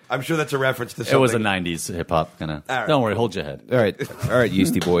 I'm sure that's a reference to something. It was a 90s hip hop kind of. right. Don't worry, hold your head. All right,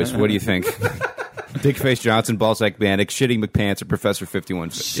 Yeasty boys. What do you think? Dickface Johnson, Ballsack Bandit, Shitty McPants, or Professor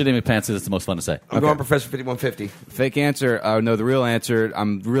 5150? Shitty McPants is the most fun to say. I'm going Professor 5150. Fake answer. No, the real answer.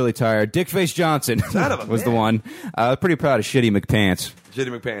 I'm really tired. Dickface Johnson Son of a was the bitch. one. Pretty proud of Shitty McPants.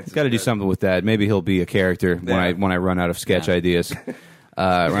 Shitty McPants. Got to do something with that. Maybe he'll be a character Yeah. when I run out of sketch Yeah. ideas.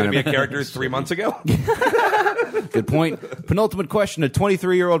 Going to be a character 3 months ago? Good point. Penultimate question. A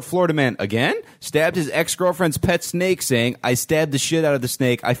 23-year-old Florida man, again, stabbed his ex-girlfriend's pet snake, saying, I stabbed the shit out of the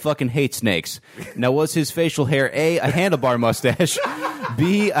snake. I fucking hate snakes. Now, was his facial hair A, a handlebar mustache,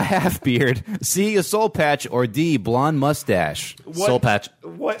 B, a half beard, C, a soul patch, or D, blonde mustache? What? Soul patch.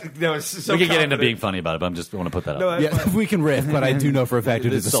 What? No, it's so We can get into confident. being funny about it, but I'm just want to put that No, up. that's Yeah, fine. we can riff, but I do know for a fact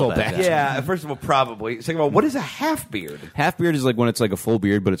it is a soul patch. Yeah, first of all, probably. Second of all, what is a half beard? Half beard is like when it's like a full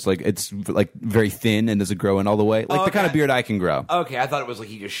beard, but it's like very thin and doesn't grow in all the way. Like the kind of okay. beard I can grow. Okay, I thought it was like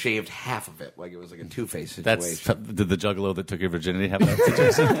he just shaved half of it, like it was like a Two-Face That's situation. did the juggalo that took your virginity have that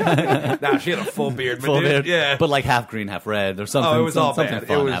situation? Nah, she had a full beard, Full dude, beard, yeah. but like half green, half red, or something. Oh, it was all something bad.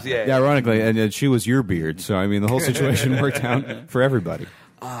 fun It was happened. yeah. Yeah, ironically, and she was your beard, so I mean the whole situation worked out for everybody.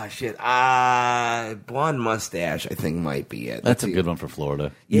 Ah, shit. Blonde mustache, I think might be it. That's a good one for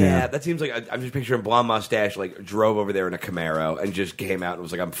Florida. Yeah, that seems like I'm just picturing blonde mustache like drove over there in a Camaro and just came out and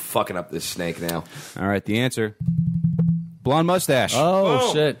was like, I'm fucking up this snake now. All right, the answer: blonde mustache. Oh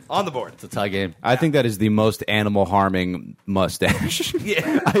Boom. shit! On the board. It's a tie game. I think that is the most animal harming mustache.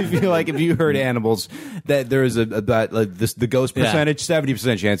 Yeah. I feel like if you hurt animals, that there is about like this the ghost Yeah. percentage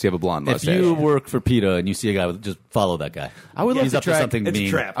 70% chance you have a blonde If mustache. you work for PETA and you see a guy with, just follow that guy. I would love He's to up track- to something It's a mean.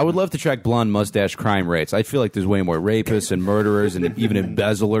 trap. I would love to track blonde mustache crime rates. I feel like there's way more rapists and murderers and even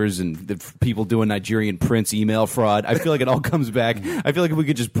embezzlers and the people doing Nigerian prince email fraud. I feel like it all comes back. I feel like if we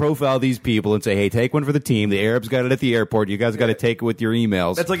could just profile these people and say, hey, take one for the team. The Arabs got it at the airport. You guys got to take it with your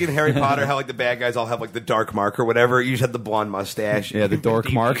emails. That's like in Harry Potter, how like the bad guys all have like the dark mark or whatever. You just have the blonde mustache. Yeah, the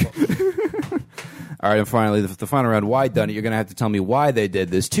dork mark. All right, and finally, the final round. Why done it? You're going to have to tell me why they did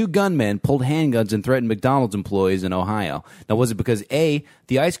this. 2 gunmen pulled handguns and threatened McDonald's employees in Ohio. Now, was it because A,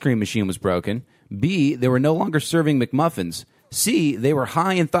 the ice cream machine was broken, B, they were no longer serving McMuffins, C, they were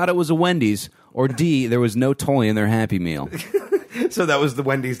high and thought it was a Wendy's, or D, there was no toy in their Happy Meal? So that was the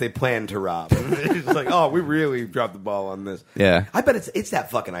Wendy's they planned to rob. It's like, oh, we really dropped the ball on this. Yeah. I bet it's that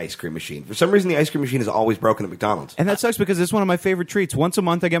fucking ice cream machine. For some reason, the ice cream machine is always broken at McDonald's. And that sucks because it's one of my favorite treats. Once a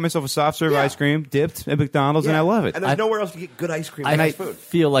month, I get myself a soft serve Yeah. ice cream dipped at McDonald's, and I love it. And there's nowhere else to get good ice cream I and food.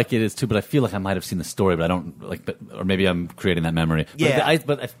 feel like it is too, but I feel like I might have seen the story, but I don't like. Or maybe I'm creating that memory. Yeah.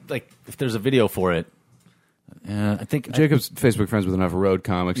 But like if there's a video for it, I think Jacob's Facebook friends with enough road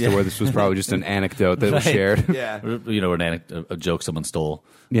comics to where this was probably just an anecdote that was Right. shared. Yeah. Or, you know, a joke someone stole.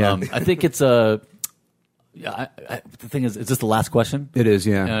 Yeah. I think it's a. Yeah, the thing is this the last question? It is,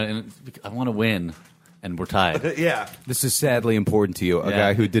 yeah. And I want to win, and we're tied. Yeah. This is sadly important to you, a Yeah.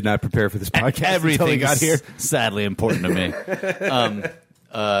 guy who did not prepare for this podcast until he Everything got here. sadly important to me.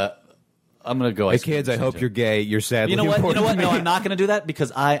 I'm gonna go. Hey kids, I hope you're gay. You're sadly You know what? You know important what? to me. No, I'm not going to do that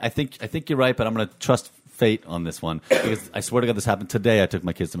because I think you're right, but I'm going to trust fate on this one because I swear to God this happened today. I took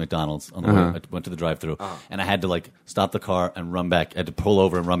my kids to McDonald's on the way. I went to the drive-through and I had to like stop the car and run back. I had to pull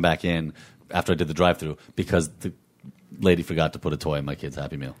over and run back in after I did the drive-through because the lady forgot to put a toy in my kid's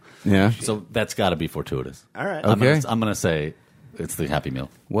Happy Meal. Yeah. So that's got to be fortuitous. All right. Okay. I'm gonna say it's the Happy Meal.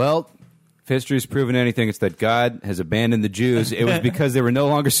 Well, history's proven anything, it's that God has abandoned the Jews. It was because they were no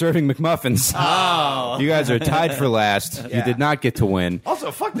longer serving McMuffins. Oh. You guys are tied for last. You did not get to win.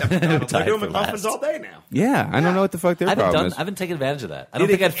 Also, fuck that McDonald's. They're Tied doing for McMuffins last. all day now. Yeah, I don't know what the fuck their I problem is. haven't taken advantage of that. I don't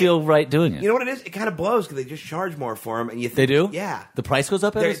Dude, think I'd feel right doing it. You know what it is? It kind of blows because they just charge more for them, and you think, They do? Yeah. The price goes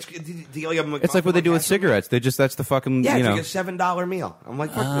up? It's It's like what they do with cigarettes. That's the fucking, Yeah, you know. it's like a $7 meal. I'm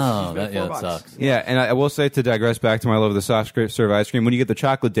like, fuck Oh, this. that sucks. Yeah, and I will say, to digress back to my love of the soft serve ice cream, when you get the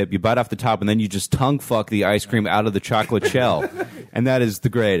chocolate dip, you bite off the top, and then you just tongue fuck the ice cream out of the chocolate shell. And that is the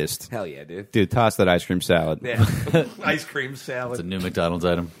greatest. Hell yeah, dude. Dude, toss that ice cream salad. Yeah. Ice cream salad. It's a new McDonald's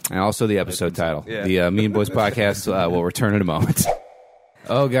item. And also the episode title. Yeah. The Mean Boys podcast will return in a moment.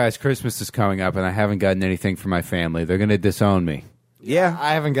 Oh, guys, Christmas is coming up, and I haven't gotten anything for my family. They're going to disown me. Yeah,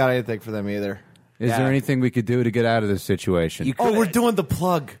 I haven't got anything for them either. Is there anything we could do to get out of this situation? Oh, we're doing the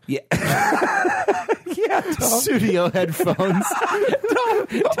plug. Yeah. Studio headphones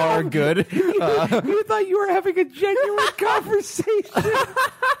are good. You thought you were having a genuine conversation.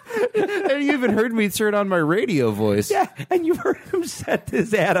 And you even heard me turn on my radio voice. Yeah, and you've heard him set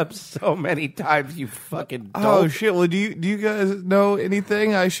this ad up so many times, you fucking Oh dope. shit! Well, do you guys know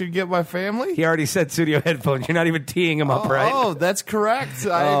anything I should get my family? He already said studio headphones. You're not even teeing him up, right? Oh, that's correct.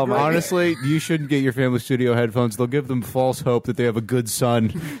 I agree. Honestly, you shouldn't get your family studio headphones. They'll give them false hope that they have a good son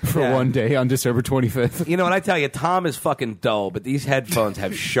for Yeah. one day on December 25th. You know what I tell you? Tom is fucking dull, but these headphones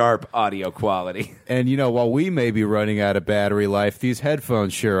have sharp audio quality. And, you know, while we may be running out of battery life, these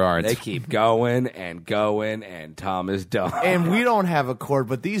headphones sure aren't. They keep going, and Tom is dumb. And we don't have a cord,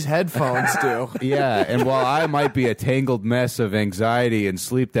 but these headphones do. Yeah, and while I might be a tangled mess of anxiety and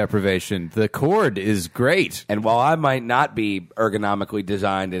sleep deprivation, the cord is great. And while I might not be ergonomically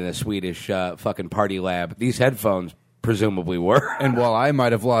designed in a Swedish fucking party lab, these headphones presumably were. And while I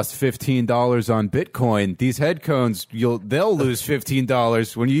might have lost $15 on Bitcoin, these headphones, they'll lose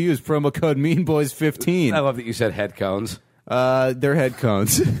 $15 when you use promo code MEANBOYS15. I love that you said head cones. They're head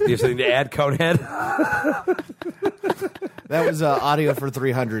cones. You're saying the ad cone head? That was audio for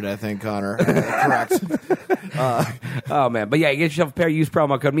 300, I think, Connor. Correct. Oh, man. But yeah, get yourself a pair. Use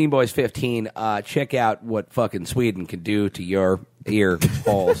promo code MEANBOYS15. Check out what fucking Sweden can do to your ear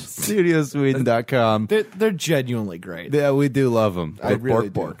holes. Studiosweden.com. They're genuinely great. Yeah, we do love them. I really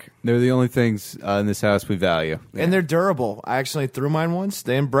do. bork. They're the only things in this house we value. And they're durable. I actually threw mine once.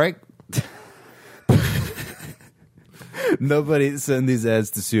 They didn't break. Nobody send these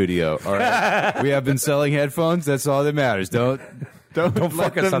ads to studio. All right, we have been selling headphones. That's all that matters. Don't fuck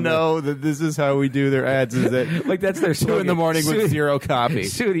let us them on know that this is how we do their ads. Is that Like, that's their 2 in the morning with zero copy?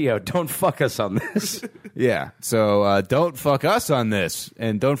 Studio, don't fuck us on this. Yeah. So don't fuck us on this,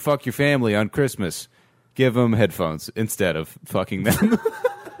 and don't fuck your family on Christmas. Give them headphones instead of fucking them.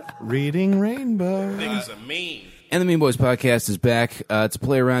 Reading Rainbow. Niggas are mean. And the Mean Boys podcast is back to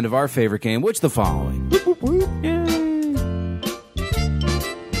play a round of our favorite game, which the following.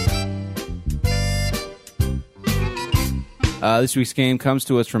 This week's game comes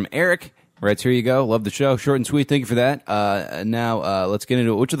to us from Eric. Writes, here you go. Love the show. Short and sweet. Thank you for that. Now, let's get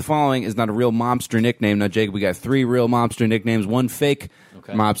into it. Which of the following is not a real mobster nickname? Now, Jacob, we got 3 real mobster nicknames, 1 fake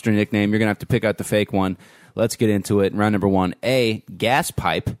mobster nickname. You're going to have to pick out the fake one. Let's get into it. Round number 1. A, gas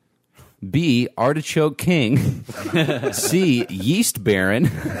pipe. B, Artichoke King. C, Yeast Baron.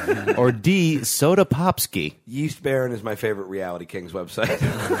 Or D, Soda Popsky. Yeast Baron is my favorite Reality Kings website.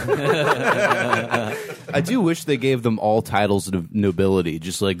 I do wish they gave them all titles of nobility,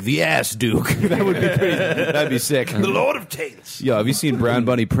 just like the Ass Duke. That would be pretty. That'd be sick. The Lord of Taints. Yo, have you seen Brown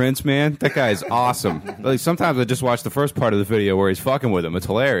Bunny Prince, man? That guy is awesome. Like, sometimes I just watch the first part of the video where he's fucking with him. It's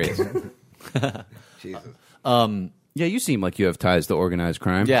hilarious. Jesus. Yeah, you seem like you have ties to organized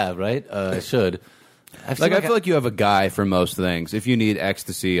crime. Yeah, right? I should. I feel like you have a guy for most things. If you need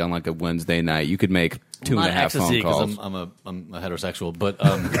ecstasy on like a Wednesday night, you could make 2.5 phone calls. I'm a heterosexual, but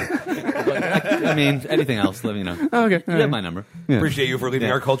I mean, anything else, let me know. Okay, You have my number. Appreciate you for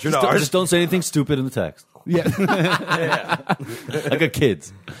leaving our culture to Just ours. don't say anything stupid in the text. Yeah. Like a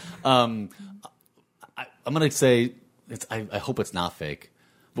kid's. I'm going to say, I hope it's not fake.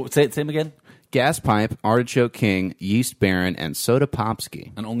 But say him again? Gas Pipe, Artichoke King, Yeast Baron, and Soda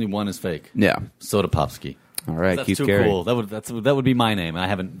Popsky. And only one is fake. Yeah. Soda Popsky. All right, That's keep too carrying. cool. That would be my name, and I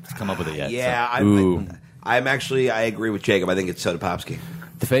haven't come up with it yet. Yeah, Ooh. I'm actually, I agree with Jacob. I think it's Soda Popsky.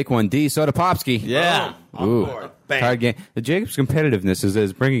 The fake one, D, Soda Popsky. So. Yeah. Ooh. Bang. game. The Jacob's competitiveness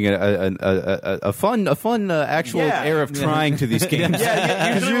is bringing a fun actual air of trying to these games.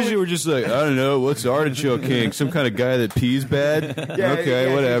 Because usually we're just like, I don't know, what's Artichoke King? Some kind of guy that pees bad?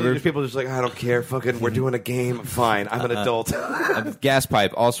 Okay, whatever. People are just like, I don't care. Fucking, we're doing a game. Fine. I'm an adult. Gas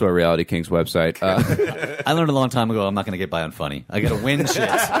Pipe, also a Reality Kings website. I learned a long time ago I'm not going to get by on funny. I got to win shit.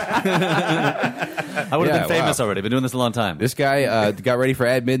 I would have been famous already. Been doing this a long time. This guy got ready for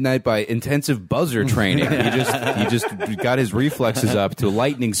At Midnight by intensive buzzer training. He just got his reflexes up to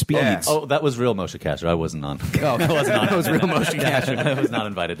lightning speeds. Yeah. Oh, that was real Moshe Kasher. I wasn't on. Oh, I wasn't on. That was real Moshe Kasher. I was not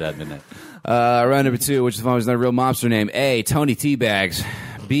invited to At Midnight. Round number 2, which is not a real mobster name. A, Tony Teabags.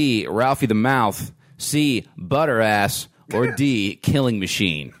 B, Ralphie the Mouth. C, Butter Ass. Or D, Killing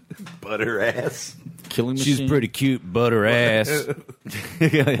Machine. Butter ass. Killing Machine. She's pretty cute, butter ass.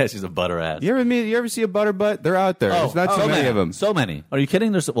 Yeah, she's a butter ass. You ever see a butter butt? They're out there. There's not so many of them. So many. Are you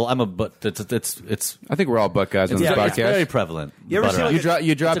kidding? I'm a butt. It's I think we're all butt guys on this it's podcast. very prevalent. You ever Butter see, ass. like,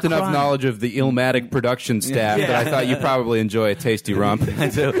 You dropped enough crime. knowledge of the Illmatic production staff that I thought you'd probably enjoy a tasty rump. I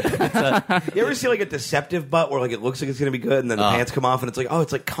do. You ever see like a deceptive butt where like it looks like it's going to be good and then the pants come off and it's like, oh,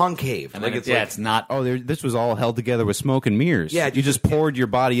 it's like concave. And Like then it's like, it's not. Oh, this was all held together with smoke and mirrors. Yeah, you just poured your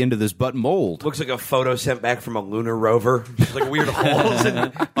body into this butt mold. looks like a photo sent back from a lunar rover. Just like weird holes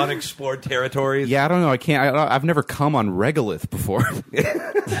in unexplored territories. Yeah, I don't know. I've never come on regolith before.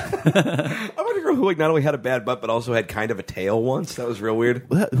 I want a girl who like not only had a bad butt but also had kind of a tail once. That was real weird.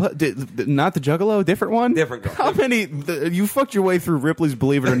 Not the Juggalo, different one. Different girl. How many? You fucked your way through Ripley's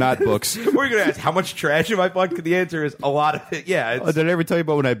Believe It or Not books. What are you going to ask? How much trash have I fucked? The answer is a lot of it. Yeah. It's, Did I ever tell you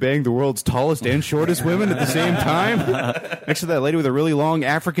about when I banged the world's tallest and shortest women at the same time? Next to that lady with a really long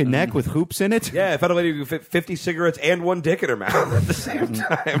African neck with hoops in it? yeah, I found a lady who fit 50 cigarettes and one dick in her mouth at the same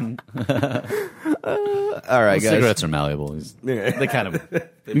time. All right, guys. Cigarettes are malleable. Yeah. They kind of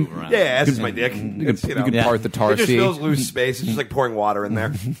they move around. Yeah, this is my dick. You can part the tar It just seed. fills loose space. It's just like pouring water in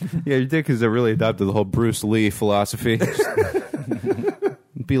there. Yeah, your dick has really adopted the whole Bruce Lee philosophy.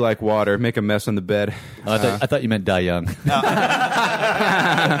 Be like water, make a mess on the bed. Oh, I thought you meant die young.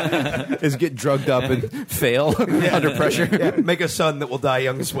 Is get drugged up and fail under pressure. Yeah, make a son that will die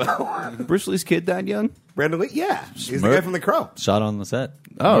young as well. Bruce Lee's kid died young? Brandon Lee? Yeah. He's the guy from The Crow. Shot on the set.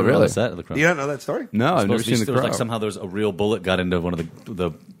 Oh, On really? the set of The Crow. You don't know that story? No, I've never Supposed to be- seen The there was Crow. like somehow there was a real bullet got into one of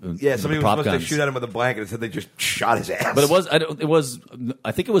the Yeah, somebody was prop supposed guns. to shoot at him with a blanket and said they just shot his ass. But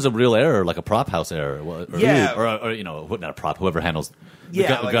I think it was a real error, like a prop house error. Or, Yeah. or not a prop, whoever handles the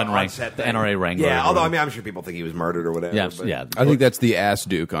yeah, like gun an rank, on-set the thing. NRA wrangler. Yeah, or although I whatever. mean, I'm sure people think he was murdered or whatever. yeah, but- yeah. I think that's the ass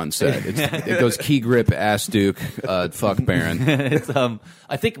duke on set. It goes key grip, ass duke, fuck Baron. It's,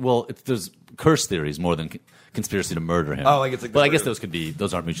 I think there's curse theories more than conspiracy to murder him. Oh, like it's like the but I guess murder.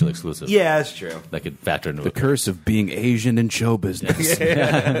 those aren't mutually exclusive. Yeah, that's true. That could factor into The it. curse of being Asian in show business.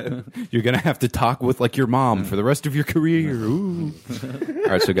 You're going to have to talk with like your mom for the rest of your career. Ooh. All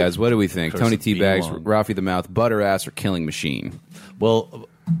right, so guys, what do we think? Curse Tony of being Teabags, long. Ralphie the Mouth, Butter Ass, or Killing Machine? Well,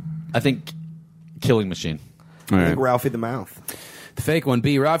 I think Killing Machine. All I right. think Ralphie the Mouth. The fake one,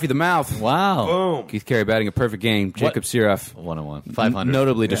 B, Ralphie the Mouth. Wow. Boom. Keith Carey batting a perfect game. Jacob Siroff, 101. 500.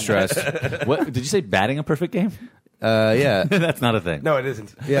 notably distressed. What did you say? Batting a perfect game? Yeah. That's not a thing. No, it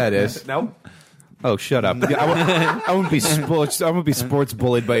isn't. Yeah, it is. No? Oh, shut up! I wouldn't be sports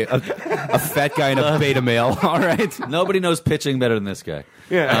bullied by a fat guy in a beta male. All right, Nobody knows pitching better than this guy.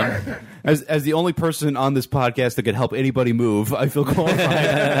 Yeah. as the only person on this podcast that could help anybody move, I feel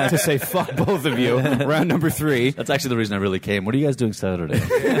qualified to say fuck both of you. Round number 3. That's actually the reason I really came. What are you guys doing Saturday?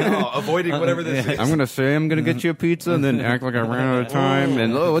 Avoiding whatever this is. I'm gonna say I'm gonna get you a pizza and then act like I ran out of time.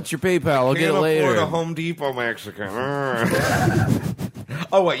 And what's your PayPal? I'll get it Can't afford later. a Home Depot Mexican.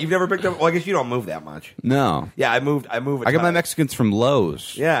 Oh, what? You've never picked up? Well, I guess you don't move that much. No, Yeah, I moved. I got my Mexicans from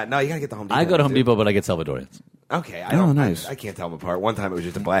Lowe's. Yeah, no, you gotta get the Home Depot. I go to Home too. Depot, but I get Salvadorians. Okay, I don't. Oh, nice. I can't tell them apart. One time it was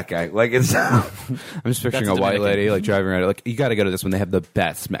just a black guy. Like it's. I'm just picturing That's a white Dominican. lady like driving around. Like you got to go to this one. They have the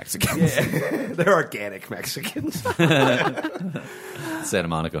best Mexicans. They're organic Mexicans. Santa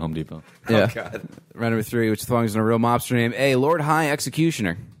Monica Home Depot. Yeah. Oh, God. Round number 3, which belongs in a real mobster name. A, Lord High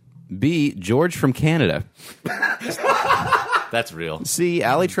Executioner. B, George from Canada. That's real. C,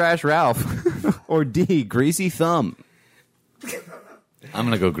 Alley Trash Ralph. Or D, Greasy Thumb. I'm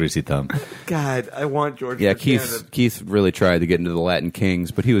gonna go Greasy Thumb. God, I want George. Yeah, for Keith really tried to get into the Latin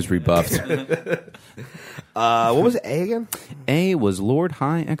Kings, but he was rebuffed. Canada. What was A again? A was Lord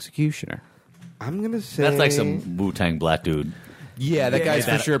High Executioner. I'm gonna say That's like some Wu-Tang black dude. Yeah, that guy's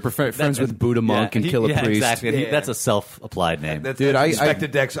for sure friends with Buddha Monk and Killer Priest. Exactly. And that's a self-applied name. That's Dude, I Inspector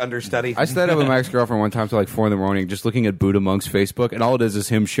Deck's understudy. I stayed up with my ex-girlfriend one time till like 4 a.m, just looking at Buddha Monk's Facebook, and all it is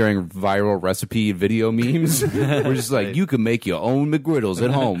him sharing viral recipe video memes. We're just like, you can make your own McGriddles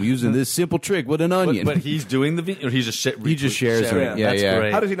at home using this simple trick with an onion. But he's doing the video, or he just shares it. Yeah, That's yeah.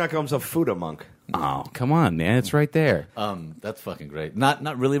 great. How does he not call himself Fuda Monk? Oh, come on, man, it's right there. That's fucking great.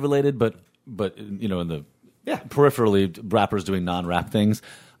 Not really related, but in the peripherally, rappers doing non-rap things.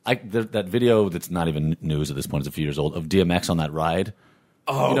 That video that's not even news at this point, is a few years old, of DMX on that ride.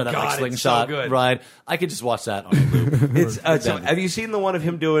 Oh, that God, slingshot it's so good. ride. I could just watch that on a loop. So have you seen the one of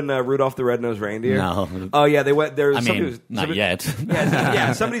him doing Rudolph the Red-Nosed Reindeer? No. Oh, yeah, they went there. Not yet.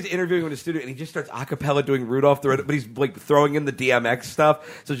 Yeah, somebody's interviewing him in the studio, and he just starts a cappella doing Rudolph the Red, but he's like throwing in the DMX stuff.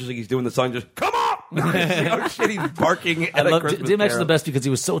 So it's just like he's doing the song, just come on! Oh shit, he's barking at a Christmas DMX is carol. the best because he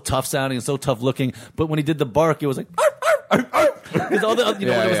was so tough sounding and so tough looking. But when he did the bark, it was like. Because all the,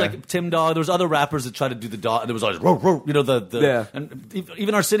 there was like Tim Dog. There was other rappers that tried to do the dog. There was always and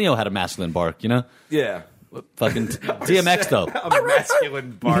even Arsenio had a masculine bark. Yeah. Fucking DMX though. A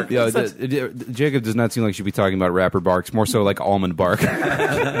masculine bark. Yeah, Jacob does not seem like he should be talking about rapper barks, more so like almond bark.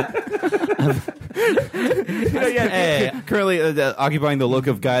 Currently occupying the look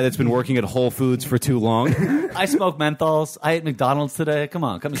of guy that's been working at Whole Foods for too long. I smoke menthols. I ate McDonald's today. Come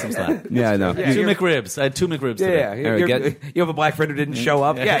on, cut me some slack. Yeah, I know. Two McRibs. I had 2 McRibs today. You have a black friend who didn't show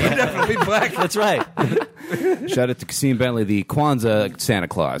up? Yeah, you're definitely black. That's right. Shout out to Kasim Bentley, the Kwanzaa Santa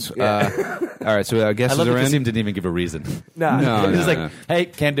Claus. All right, so I guesses love that are in. Kasim didn't even give a reason. No, He was no. like, hey,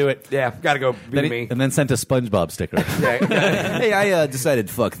 can't do it. yeah, gotta go be me. And then sent a SpongeBob sticker. Hey, I decided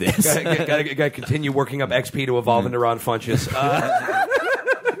fuck this. Gotta continue working up XP to evolve into Ron Funches.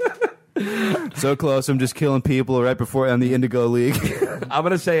 So close, I'm just killing people right before on the Indigo League. I'm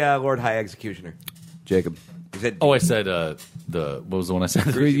gonna say Lord High Executioner. Jacob. He said, I said what was the one I said?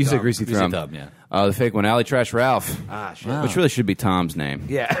 You said Thumb. Greasy Greasy Thumb. Thumb, yeah. The fake one, Alley Trash Ralph. ah, shit. Which really should be Tom's name.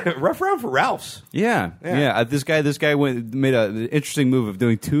 Yeah, rough round for Ralph's. Yeah. This guy made an interesting move of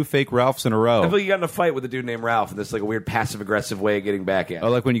doing 2 fake Ralphs in a I row. feel like you got in a fight with a dude named Ralph, and this like a weird passive aggressive way of getting back at. I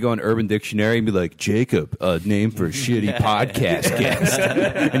like when you go on Urban Dictionary and be like, Jacob, a name for a shitty podcast guest.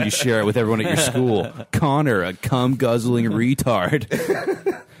 And you share it with everyone at your school. Connor, a cum guzzling retard.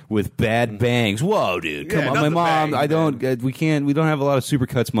 With bad bangs. Whoa, dude! Come on, not my the mom. bangs, We don't have a lot of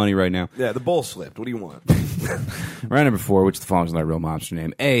Supercuts money right now. Yeah, the bowl slipped. What do you want? Round number 4. Which of the following is not a real monster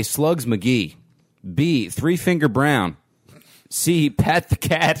name? A. Slugs McGee. B. Three Finger Brown. C. Pat the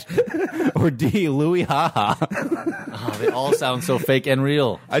Cat. Or D. Louie Haha. Oh, they all sound so fake and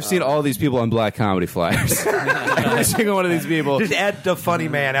real. I've seen all these people on black comedy flyers. Every single one of these people Just add the funny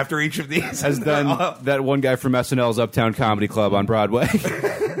man after each of these. has done that one guy from SNL's Uptown Comedy Club on Broadway.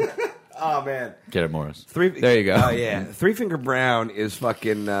 Oh man, Garrett Morris. There you go. Oh yeah, Three Finger Brown is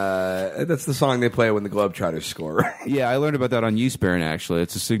fucking. That's the song they play when the Globetrotters score. Yeah, I learned about that on Yeastburn, actually.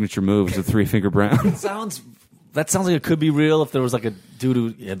 It's a signature move. It's a Three Finger Brown. That sounds like it could be real if there was like a dude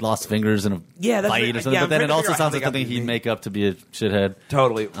who had lost fingers in a Yeah, that's fight right. or something. Yeah, but then I'm it trying to also figure out sounds how like they got something the he'd name. make up to be a shithead.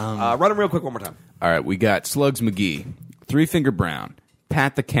 Totally. Run them real quick one more time. All right, we got Slugs McGee, Three Finger Brown,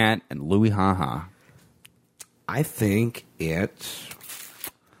 Pat the Cat, and Louie Haha. I think it's.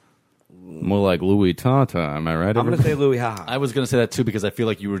 More like Louis Tata, am I right? I'm going to say Louie Haha. I was going to say that too because I feel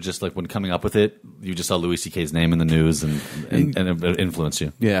like you were just like when coming up with it, you just saw Louis C.K.'s name in the news and it influenced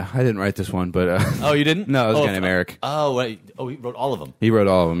you. Yeah, I didn't write this one, but Oh, you didn't? No, it was a guy named Eric. Oh, right. Oh, he wrote all of them. He wrote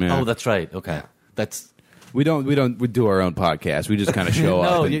all of them. Yeah. Oh, that's right. Okay, that's. we do our own podcast. We just kind of show No,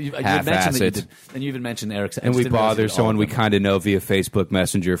 up and you had half-ass mentioned that you it. did, and you even mentioned Eric's. And we bother someone we kind of know via Facebook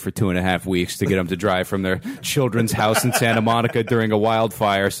Messenger for 2.5 weeks to get them to drive from their children's house in Santa Monica during a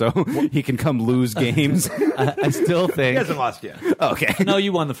wildfire so he can come lose games. I still He think. hasn't lost yet. Okay. No,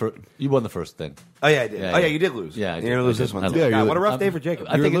 you won the first. You won the first thing. Oh yeah, I did. Yeah, Oh yeah, yeah. you did lose. Yeah, I you're did. gonna lose I this did. one. Yeah, God, you're- what a rough day for Jacob.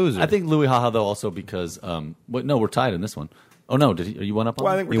 You're a loser. I think Louis Haha though also because. But no, we're tied in this one. Oh no, did he? Are you one up on?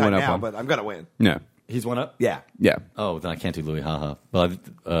 Well, I think we're You tied went up now, one. but I'm gonna win. No. He's one up. Yeah. Yeah. Oh, then I can't do Louis Haha. Well,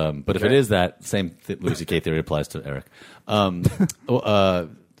 but if it is that same Louis C.K. theory applies to Eric.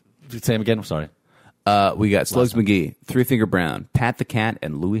 Say him again. I'm sorry. We got Slugs McGee, Three Finger Brown, Pat the Cat,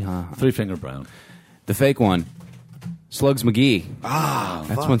 and Louie Haha. Three Finger Brown. The fake one, Slugs McGee.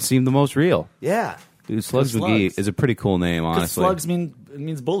 That's one seemed the most real. Yeah. Dude, Slugs Slugs. McGee is a pretty cool name, Because honestly. slugs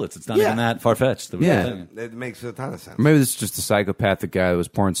means bullets. It's not Yeah. even that far fetched. Yeah. It makes a ton of sense. Maybe this is just a psychopathic guy that was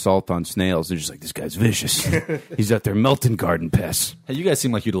pouring salt on snails. They're just like, this guy's vicious. He's out there melting garden pests. Hey, you guys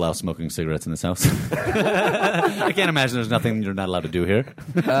seem like you'd allow smoking cigarettes in this house. I can't imagine there's nothing you're not allowed to do here.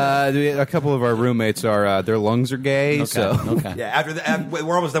 A couple of our roommates their lungs are gay, so Okay. Yeah. After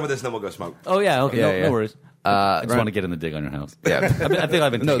we're almost done with this, then we'll go smoke. Oh yeah. Okay. Yeah, no, yeah. no worries. I just want to get in the dig on your house. Yeah. I think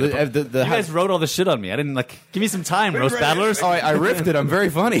I've been. No, you guys wrote all this shit on me. I didn't give me some time, roast battlers. Oh, I riffed it. I'm very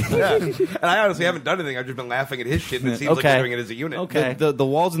funny. Yeah. And I honestly haven't done anything. I've just been laughing at his shit, and it seems like we're doing it as a unit. Okay. The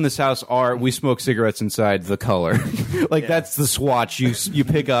walls in this house are we smoke cigarettes inside the color. That's the swatch you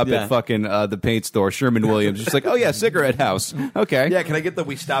pick up at fucking the paint store, Sherman Williams. Just like, oh yeah, cigarette house. Okay. Yeah, can I get the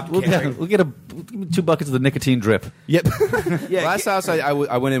we stopped caring? We'll get 2 buckets of the nicotine drip. Yep. Yeah, Last house I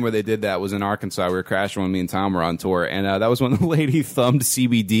went in where they did that was in Arkansas. We were crashing when me and Tom were on tour, and that was when the lady thumbed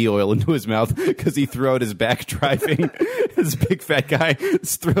CBD oil into his mouth because he threw out his back driving. This big fat guy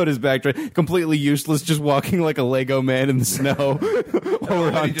threw out his back driving, completely useless, just walking like a Lego man in the snow while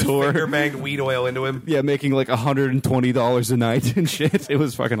we're on just tour. Finger banged weed oil into him. Yeah, making like $120 a night and shit. It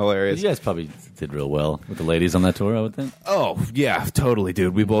was fucking hilarious. You guys probably did real well with the ladies on that tour, I would think. Oh, yeah, totally,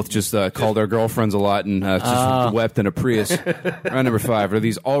 dude. We both just called our girlfriends a lot and just wept in a Prius. Round number 5. Are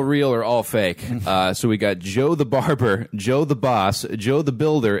these all real or all fake? So we got Joe the Barber, Joe the Boss, Joe the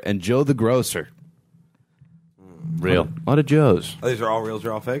Builder, and Joe the Grocer. Real. A lot of Joes. Oh, these are all reals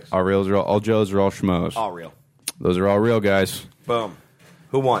or all fakes? All reals are all Joes are all schmoes. All real. Those are all real, guys. Boom.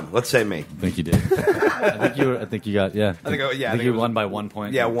 Who won? Let's say me. I think you did. I think you got. Yeah. I think you it was- won by 1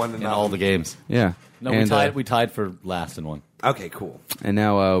 point. Yeah, 1 in all the games. Yeah. No, and, we tied for last in one. Okay, cool. And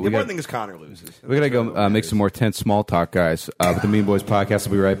now The we got. important thing is Connor loses. We gotta go make some more tense small talk, guys. With the Mean Boys podcast,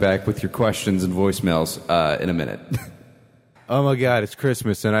 we'll be right back with your questions and voicemails in a minute. Oh my God, it's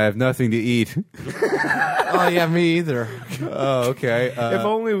Christmas and I have nothing to eat. Oh, yeah, me either. Oh, okay. If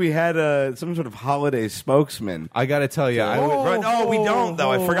only we had some sort of holiday spokesman. I gotta tell you, I would. No, we don't,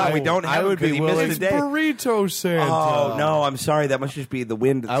 though. I forgot we don't have I would him 'cause be he missed willing- a It's day. Burrito Santa. Oh, no, I'm sorry. That must just be the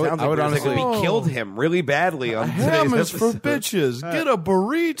wind. It I would- sounds I would like honestly- we killed him really badly on Ham today's is for episode. bitches. Get a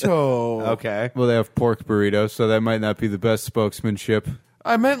burrito. Okay. Well, they have pork burritos, so that might not be the best spokesmanship.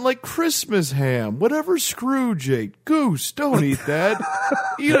 I meant like Christmas ham. Whatever Scrooge ate. Goose, don't eat that.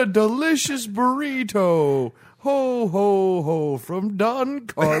 Eat a delicious burrito. Ho, ho, ho, from Don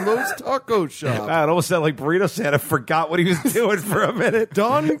Carlos Taco Shop. Wow, it almost sounded like Burrito Santa forgot what he was doing for a minute.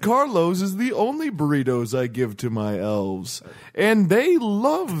 Don Carlos is the only burritos I give to my elves. And they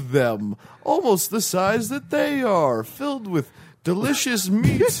love them. Almost the size that they are. Filled with delicious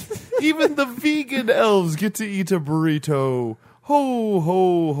meats. Even the vegan elves get to eat a burrito. Ho,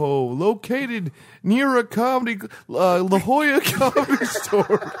 ho, ho. Located near a comedy, La Jolla Comedy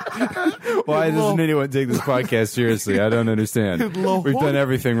Store. Why In doesn't La- anyone take this podcast seriously? I don't understand. In La We've done Jolla-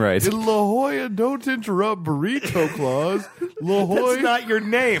 everything right. In La Jolla, don't interrupt Burrito Claus. La Jolla. That's not your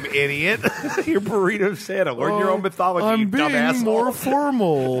name, idiot. You're Burrito Santa. Learn your own mythology, I'm you being dumb asshole. more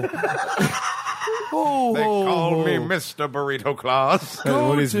formal. Ho, They ho, call ho. me Mr. Burrito Claus. Go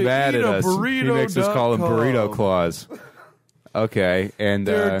When he's to mad at us, he makes us call him Burrito eataburrito.com. Claus. Okay, and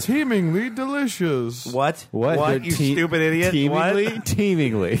They're teemingly delicious. What? what? What, They're you stupid idiot? Teemingly? What?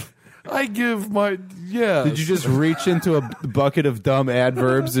 Teemingly. I give my Did you just reach into a bucket of dumb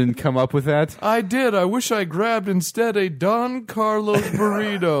adverbs and come up with that? I did. I wish I grabbed instead a Don Carlos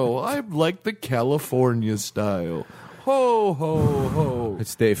burrito. I like the California style. Ho, ho, ho.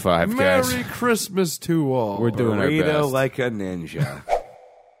 It's day 5, guys. Merry Christmas to all. We're doing our Burrito best. like a ninja.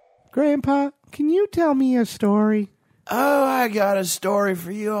 Grandpa, can you tell me a story? Oh, I got a story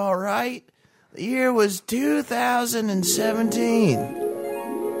for you, all right. The year was 2017.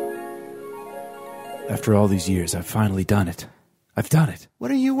 After all these years, I've finally done it. I've done it.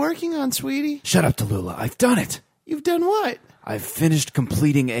 What are you working on, sweetie? Shut up, Tallulah. I've done it. You've done what? I've finished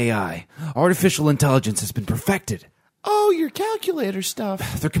completing AI. Artificial intelligence has been perfected. Oh, your calculator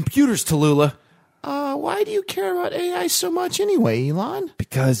stuff. They're computers, Tallulah. Why do you care about AI so much anyway, Elon?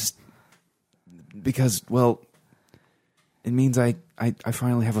 Because, well, it means I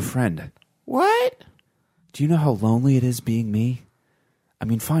finally have a friend. What? Do you know how lonely it is being me? I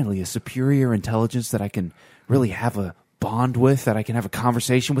mean, finally, a superior intelligence that I can really have a bond with, that I can have a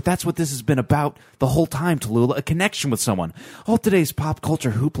conversation with. That's what this has been about the whole time, Tallulah, a connection with someone. All today's pop culture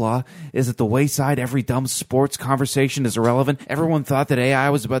hoopla is at the wayside. Every dumb sports conversation is irrelevant. Everyone thought that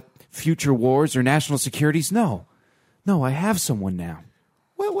AI was about future wars or national securities. No, I have someone now.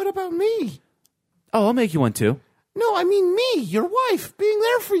 What about me? Oh, I'll make you one too. No, I mean me, your wife, being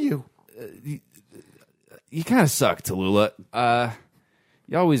there for you. You kind of suck, Tallulah.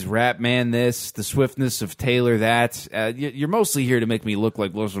 You always rap man this, the swiftness of Taylor that. You're mostly here to make me look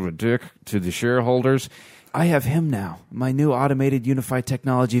like less of a dick to the shareholders. I have him now, my new automated unified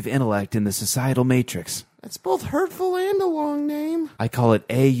technology of intellect in the societal matrix. That's both hurtful and a long name. I call it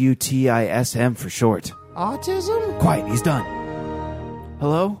AUTISM for short. Autism? Quiet, he's done.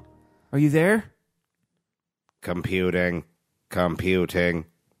 Hello? Are you there? Computing.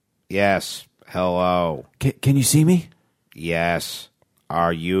 Yes. Hello. Can you see me? Yes.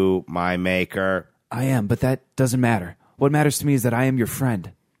 Are you my maker? I am, but that doesn't matter. What matters to me is that I am your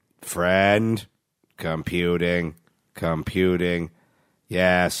friend. Friend? Computing.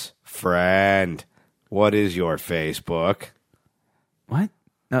 Yes, friend. What is your Facebook? What?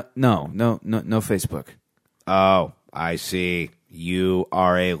 No Facebook. Oh, I see. You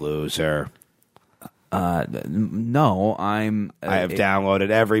are a loser. No, I'm... I have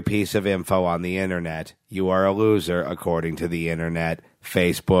downloaded every piece of info on the internet. You are a loser, according to the internet.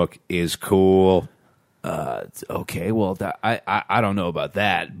 Facebook is cool. Okay, well, I don't know about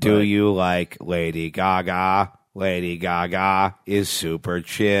that. Do but- you like Lady Gaga? Lady Gaga is super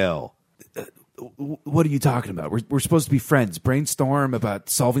chill. What are you talking about? We're supposed to be friends. Brainstorm about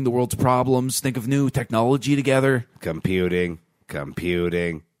solving the world's problems. Think of new technology together. Computing.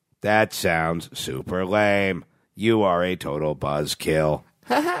 That sounds super lame. You are a total buzzkill.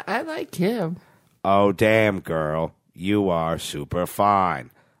 I like him. Oh, damn, girl. You are super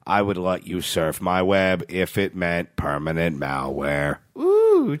fine. I would let you surf my web if it meant permanent malware.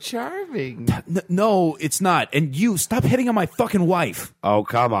 Ooh, charming. No, it's not. And you, stop hitting on my fucking wife. Oh,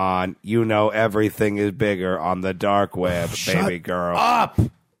 come on. You know everything is bigger on the dark web, baby girl. Up!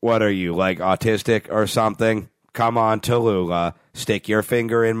 What are you, like autistic or something? Come on, Tallulah. Stick your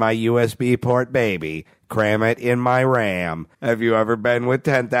finger in my USB port, baby. Cram it in my RAM. Have you ever been with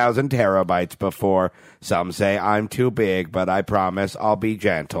 10,000 terabytes before? Some say I'm too big, but I promise I'll be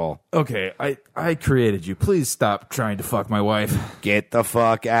gentle. Okay, I created you. Please stop trying to fuck my wife. Get the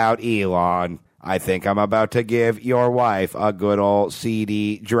fuck out, Elon. I think I'm about to give your wife a good old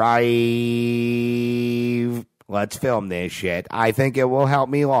CD drive. Let's film this shit. I think it will help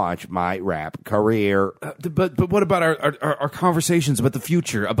me launch my rap career. But what about our conversations about the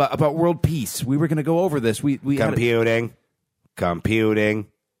future, about world peace? We were going to go over this. We Computing.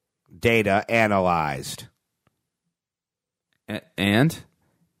 Data analyzed. And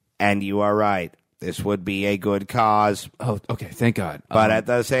you are right. This would be a good cause. oh, okay, thank God. But at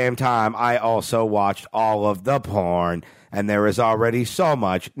the same time, I also watched all of the porn, and there is already so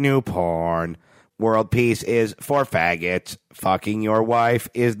much new porn. World peace is for faggots. Fucking your wife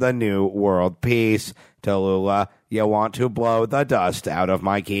is the new world peace. Tallulah, you want to blow the dust out of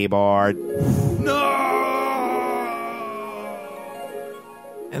my keyboard.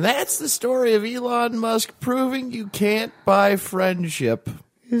 And that's the story of Elon Musk proving you can't buy friendship.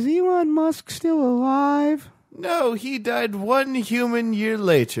 Is Elon Musk still alive? No, he died 1 human year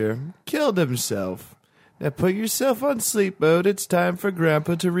later. Killed himself. Now put yourself on sleep mode. It's time for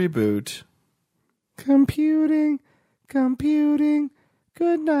Grandpa to reboot. Computing.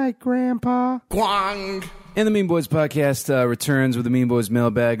 Good night, Grandpa. Quang! And the Mean Boys podcast returns with the Mean Boys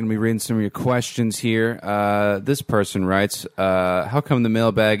mailbag, and we'll be reading some of your questions here. This person writes, how come the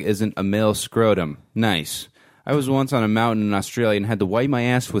mailbag isn't a male scrotum? Nice. I was once on a mountain in Australia and had to wipe my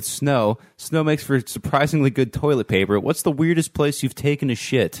ass with snow. Snow makes for surprisingly good toilet paper. What's the weirdest place you've taken a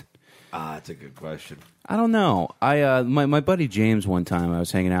shit? That's a good question. I don't know. My buddy James, one time I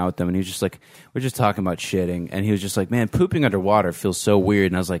was hanging out with them, and he was just like, we're just talking about shitting, and he was just like, man, pooping underwater feels so weird.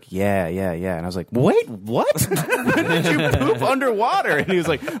 And I was like, yeah. And I was like, wait, what? When did you poop underwater? And he was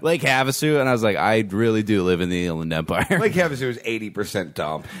like, Lake Havasu. And I was like, I really do live in the Inland Empire. Lake Havasu is 80%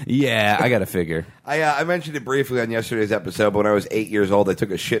 dump. Yeah, I got to figure. I mentioned it briefly on yesterday's episode, but when I was 8 years old, I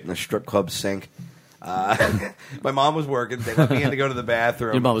took a shit in a strip club sink. My mom was working. They let me in to go to the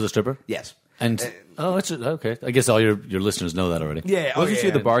bathroom. Your mom was a stripper? Yes. And that's okay. I guess all your listeners know that already. Yeah. Wasn't she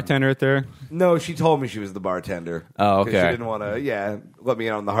the bartender at there? No, she told me she was the bartender. Oh, 'Cause okay. She didn't want to, let me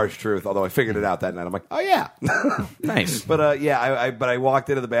in on the harsh truth, although I figured it out that night. I'm like, oh, yeah. Nice. But, I walked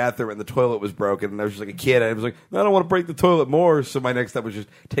into the bathroom and the toilet was broken, and I was just like a kid. And I was like, no, I don't want to break the toilet more. So my next step was just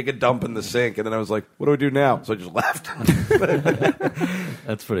take a dump in the sink. And then I was like, what do I do now? So I just left.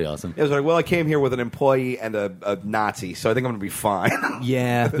 That's pretty awesome. I was like, well, I came here with an employee and a Nazi, so I think I'm going to be fine.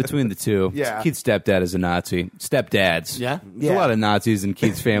 Yeah, between the two. Yeah. Keith's stepdad is a Nazi. Stepdads. Yeah? There's a lot of Nazis in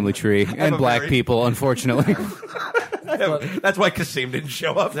Keith's family tree. And a black very- people, unfortunately. That's why Kasim didn't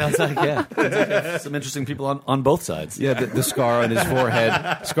show up. Sounds like, some interesting people on both sides. Yeah, the scar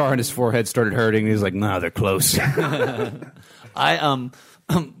on his forehead started hurting. He was like, nah, they're close. I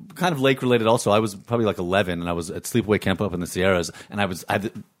kind of lake related also. I was probably like 11 and I was at sleepaway camp up in the Sierras, and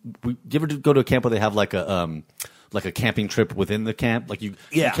you ever go to a camp where they have like a camping trip within the camp? Like you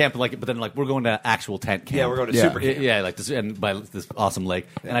camp but then like we're going to actual tent camp. Yeah, we're going to Yeah. super camp. Yeah, like this, and by this awesome lake.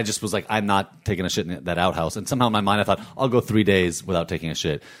 And I just was like, I'm not taking a shit in that outhouse. And somehow in my mind, I thought, I'll go 3 days without taking a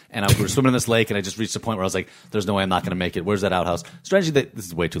shit. And we were swimming in this lake, and I just reached a point where I was like, there's no way I'm not going to make it. Where's that outhouse? Strangely, this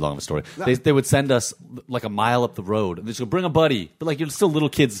is way too long of a story. They would send us like a mile up the road. And they just go, bring a buddy. But like, you're still little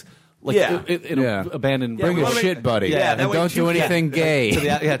kids like Yeah. in Yeah. a abandoned. Bring we a wanna make- shit buddy. Yeah, and that way don't do anything gay. to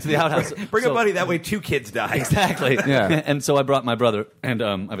the outhouse. Bring So- a buddy. That way, 2 kids die. Exactly. Yeah. And so I brought my brother, and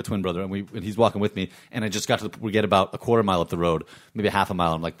I have a twin brother, and he's walking with me. And I just got to we get about a quarter mile up the road, maybe a half a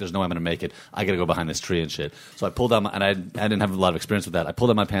mile. I'm like, there's no way I'm going to make it. I got to go behind this tree and shit. So I pulled down, and I didn't have a lot of experience with that. I pulled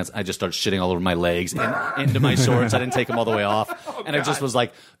down my pants. I just started shitting all over my legs and into my shorts. I didn't take them all the way off, and it just was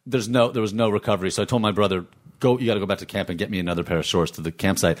like there was no recovery. So I told my brother, you got to go back to camp and get me another pair of shorts to the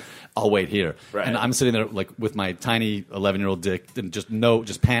campsite. I'll wait here. Right. And I'm sitting there like with my tiny 11-year-old dick and just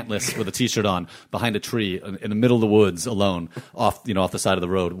pantless with a t-shirt on behind a tree in the middle of the woods alone off the side of the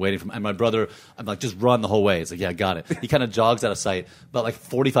road waiting for me. And my brother, I'm like, just run the whole way. It's like, yeah, I got it. He kind of jogs out of sight. About like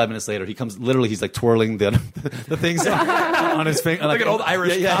 45 minutes later, he comes, literally he's like twirling the things on his finger. Like an old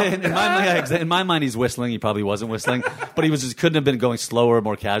Irish cop. In my mind, he's whistling. He probably wasn't whistling, but he couldn't have been going slower,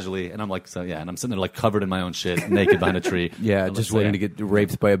 more casually. And I'm like, so yeah, and I'm sitting there like covered in my own shit, naked behind a tree. Yeah, And just let's waiting say- to get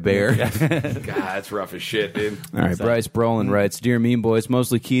raped by a bear. God, that's rough as shit, dude. All right, Bryce Brolin writes, "Dear Mean Boys,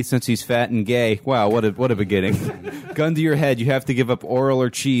 mostly Keith since he's fat and gay. Wow, what a beginning. Gun to your head, you have to give up oral or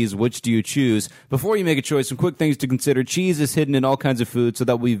cheese. Which do you choose? Before you make a choice, some quick things to consider. Cheese is hidden in all kinds of food, so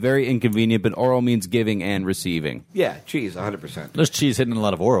that will be very inconvenient, but oral means giving and receiving." Yeah, cheese, 100%. There's cheese hidden in a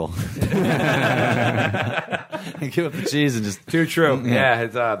lot of oral. Give up the cheese and just. Too true. Yeah,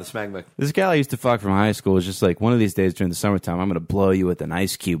 it's the smegma. This guy I used to fuck from high school was just like, one of these days during the summertime, I'm going to blow you with an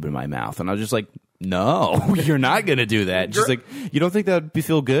ice cube in my mouth. And I was just like, no, you're not going to do that. She's like, you don't think that would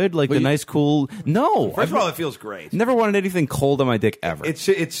feel good? Like the nice, cool... No. First of all, it feels great. Never wanted anything cold on my dick ever. It's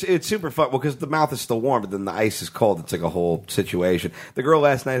super fun. Well, because the mouth is still warm, but then the ice is cold. It's like a whole situation. The girl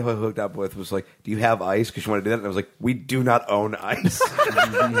last night who I hooked up with was like, "Do you have ice?" Because she wanted to do that, and I was like, "We do not own ice.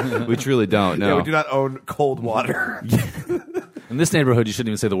 We truly don't, no. Yeah, we do not own cold water." In this neighborhood, you shouldn't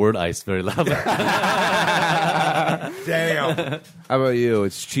even say the word ice very loudly. Damn. How about you?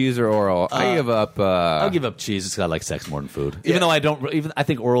 It's cheese or oral? I give up... I'll give up cheese just 'cause I like sex more than food. Even though I don't, I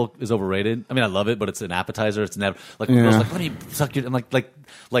think oral is overrated. I mean, I love it, but it's an appetizer. It's never like when girls are like, "Let me suck your." I'm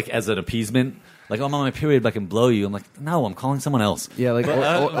like as an appeasement. Like, "Oh, I'm on my period, but I can blow you." I'm like, no, I'm calling someone else. Yeah, like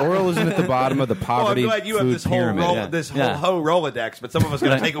oral isn't at the bottom of the Well, I'm poverty glad you have food this whole pyramid. this whole Yeah. hoe Rolodex, but some of us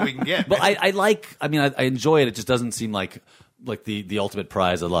got to take what we can get. But I enjoy it. It just doesn't seem like the ultimate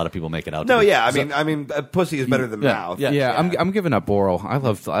prize a lot of people make it out to No, be. yeah, So- I mean, pussy is better than Yeah, mouth. yeah. Yeah, I'm giving up oral. I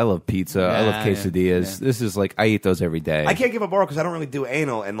love pizza. I love Yeah, quesadillas. yeah. This is like I eat those every day. I can't give up oral because I don't really do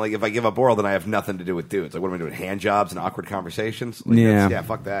anal, and like if I give up oral, then I have nothing to do with dudes. Like, what am I doing? Hand jobs and awkward conversations? Like, Yeah. yeah,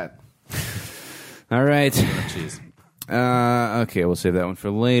 fuck that. All right. Cheese. Okay, we'll save that one for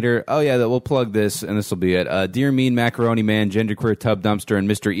later. Oh yeah, we'll plug this, and this will be it. Dear Mean Macaroni Man, Genderqueer Tub Dumpster, and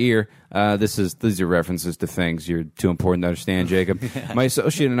Mr. Ear. These are references to things you're too important to understand, Jacob. My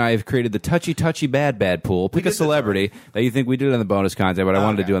associate and I have created the Touchy Bad pool. Pick a celebrity that you think we did it on the bonus content, but I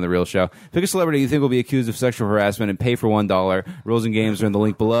wanted to do on the real show. Pick a celebrity you think will be accused of sexual harassment and pay for $1. Rules and games are in the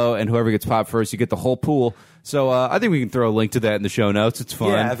link below, and whoever gets popped first, you get the whole pool. So I think we can throw a link to that in the show notes. It's fun.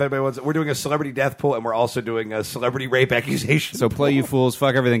 Yeah, if anybody wants, we're doing a celebrity death pool, and we're also doing a celebrity rape accusation. So play, you fools.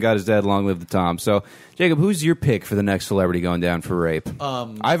 Fuck everything. God is dead. Long live the Tom. So, Jacob, who's your pick for the next celebrity going down for rape?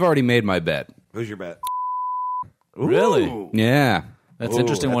 I've already made my bet. Who's your bet? Really? Ooh. Yeah. That's Ooh, an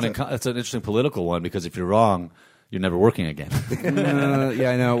interesting that's one. That's an interesting political one because if you're wrong, you're never working again. Yeah,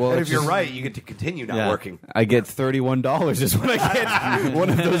 I know. Well, And it's if you're just- right, you get to continue not Yeah. working. I get $31 is what I get. One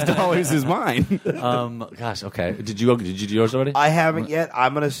of those dollars is mine. Gosh, okay. Did you do yours already? I haven't yet.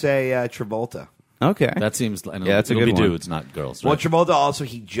 I'm going to say Travolta. Okay. That seems. I know, Yeah, that's a it'll good be one. dudes, not girls. Well, Right? Travolta also,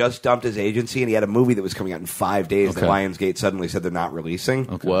 he just dumped his agency, and he had a movie that was coming out in 5 days that Okay. Lionsgate suddenly said they're not releasing.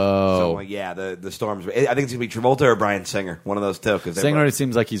 Okay. Whoa. So, yeah, the storms. I think it's going to be Travolta or Brian Singer, one of those two. Singer already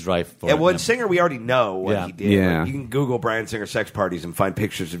seems like he's rife for Yeah, it. well, yeah. Singer, we already know what Yeah. he did. Yeah. Like, you can Google Brian Singer sex parties and find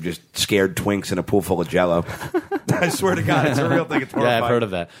pictures of just scared twinks in a pool full of Jello. I swear to God, it's a real thing. It's horrifying. Yeah, I've heard of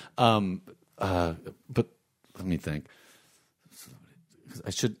that. But let me think.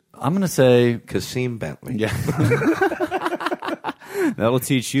 I'm going to say. Kasim Bentley. Yeah. That'll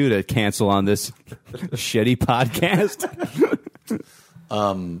teach you to cancel on this shitty podcast.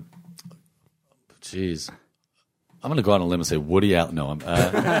 Jeez. I'm going to go out on a limb and say Woody Allen. No, and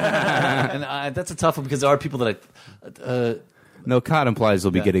that's a tough one because there are people that No, Cod implies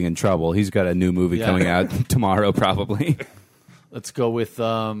he'll be getting in trouble. He's got a new movie Yeah. coming out tomorrow, probably. let's go with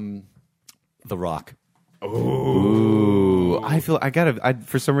The Rock. Ooh,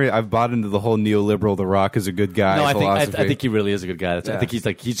 for some reason, I've bought into the whole neoliberal The Rock is a good guy No, I philosophy. think he really is a good guy. I think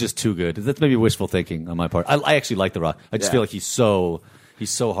he's just too good. That's maybe wishful thinking on my part. I actually like The Rock. I just feel like he's He's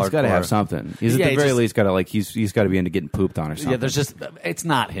so hardcore. He's got to have something. He's Yeah, at the he very just- least got to like he's got to be into getting pooped on or something. Yeah, there's just it's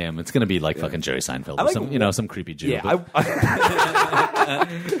not him. It's going to be like fucking Jerry Seinfeld or like- some creepy Jew. Yeah, but-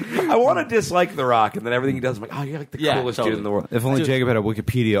 I want to dislike The Rock, and then everything he does, I'm like, oh, you're like the Yeah, coolest totally. dude in the world. If only Jacob had a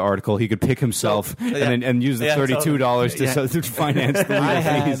Wikipedia article, he could pick himself and use the Yeah, $32 totally. to finance the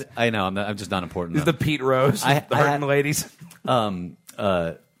legal fees. I know. I'm just not important. He's the Pete Rose, I the hurting had- ladies.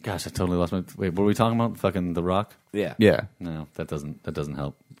 Gosh, I totally lost my. Wait, what were we talking about? Fucking The Rock? Yeah. Yeah. No, that doesn't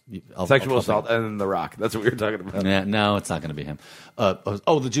help. Sexual assault and then The Rock. That's what we were talking about. Yeah, no, it's not going to be him.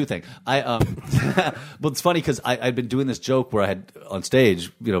 The Jew thing. Well, it's funny because I'd been doing this joke where I had on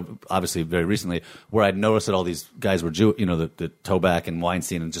stage, obviously very recently, where I'd noticed that all these guys were Jew, the Toback and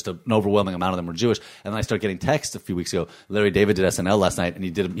Weinstein, and just an overwhelming amount of them were Jewish. And then I started getting texts a few weeks ago. Larry David did SNL last night, and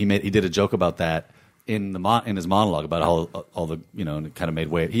he did a joke about that in his monologue about how all the and it kind of made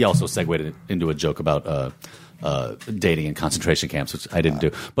way. He also segued it into a joke about. Dating in concentration camps, which I didn't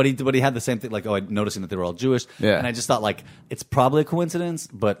do, but he had the same thing, like noticing that they were all Jewish, and I just thought like it's probably a coincidence,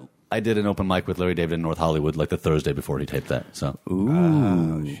 but I did an open mic with Larry David in North Hollywood like the Thursday before he taped that. So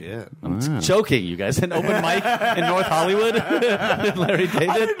Shit. I'm joking, you guys. An open mic in North Hollywood, Larry David.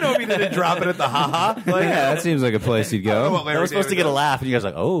 I didn't know if he didn't drop it at the haha. Like, Yeah, that seems like a place you'd go. I was supposed to get a laugh, and you guys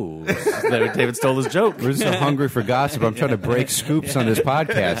were like, oh, Larry David stole his joke. We're just so hungry for gossip. I'm trying to break scoops on this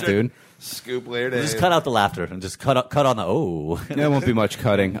podcast, dude. Scoop later. Just cut out the laughter and just cut on the oh. There won't be much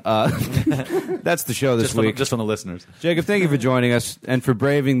cutting. That's the show this week. Just from the listeners. Jacob, thank you for joining us and for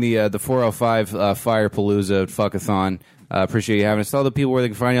braving the 405 Fire Palooza Fuckathon. Appreciate you having us. Tell the people where they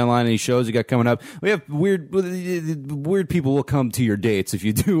can find you online, any shows you got coming up. We have weird people will come to your dates if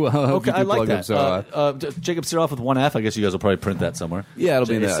you do. Okay, I like that. So, Jacob Siroff with one F. I guess you guys will probably print that somewhere. Yeah, it'll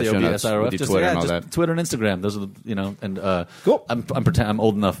be in the show notes JCOBSIROF. with your Twitter and all just that. Twitter and Instagram. Those are the and Cool. I'm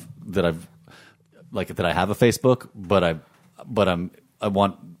old enough that that I have a Facebook, but I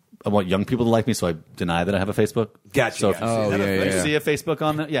want young people to like me, so I deny that I have a Facebook. Gotcha. So if you Oh, see, yeah, if you yeah. see a Facebook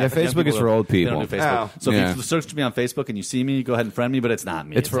on there, Yeah, for young Facebook is for old they people. don't do Facebook. Oh. So Yeah. if you search me on Facebook and you see me, go ahead and friend me, but it's not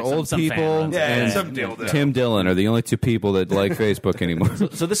me. it's for like old some fan people runs it. Yeah, and some dildo. Tim Dillon are the only two people that like Facebook anymore.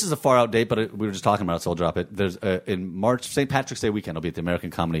 So this is a far out date, but we were just talking about it, so I'll drop it. There's in March, St. Patrick's Day weekend, I'll be at the American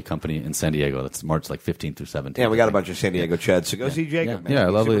Comedy Company in San Diego. That's March 15th through 17th. Yeah, we got a bunch of San Diego Cheds, so go see Jacob. man. Yeah,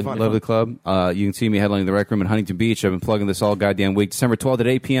 He's lovely, super fun. lovely club. You can see me headlining the Rec Room in Huntington Beach. I've been plugging this all goddamn week. December 12th at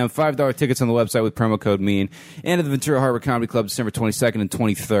 8 p.m. $5 tickets on the website with promo code MEAN. And at the Ventura Harbor Comedy Club, December 22nd and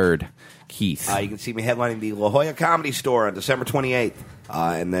 23rd. Keith. You can see me headlining the La Jolla Comedy Store on December 28th,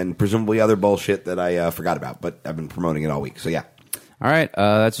 and then presumably other bullshit that I forgot about, but I've been promoting it all week. So yeah. All right,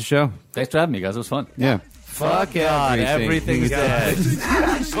 that's the show. Thanks for having me, guys. It was fun. Yeah. Fuck God, everything's dead.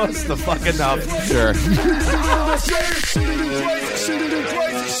 Close the fuck enough. Sure.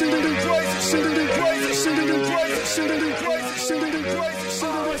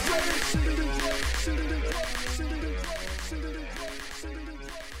 Crazy.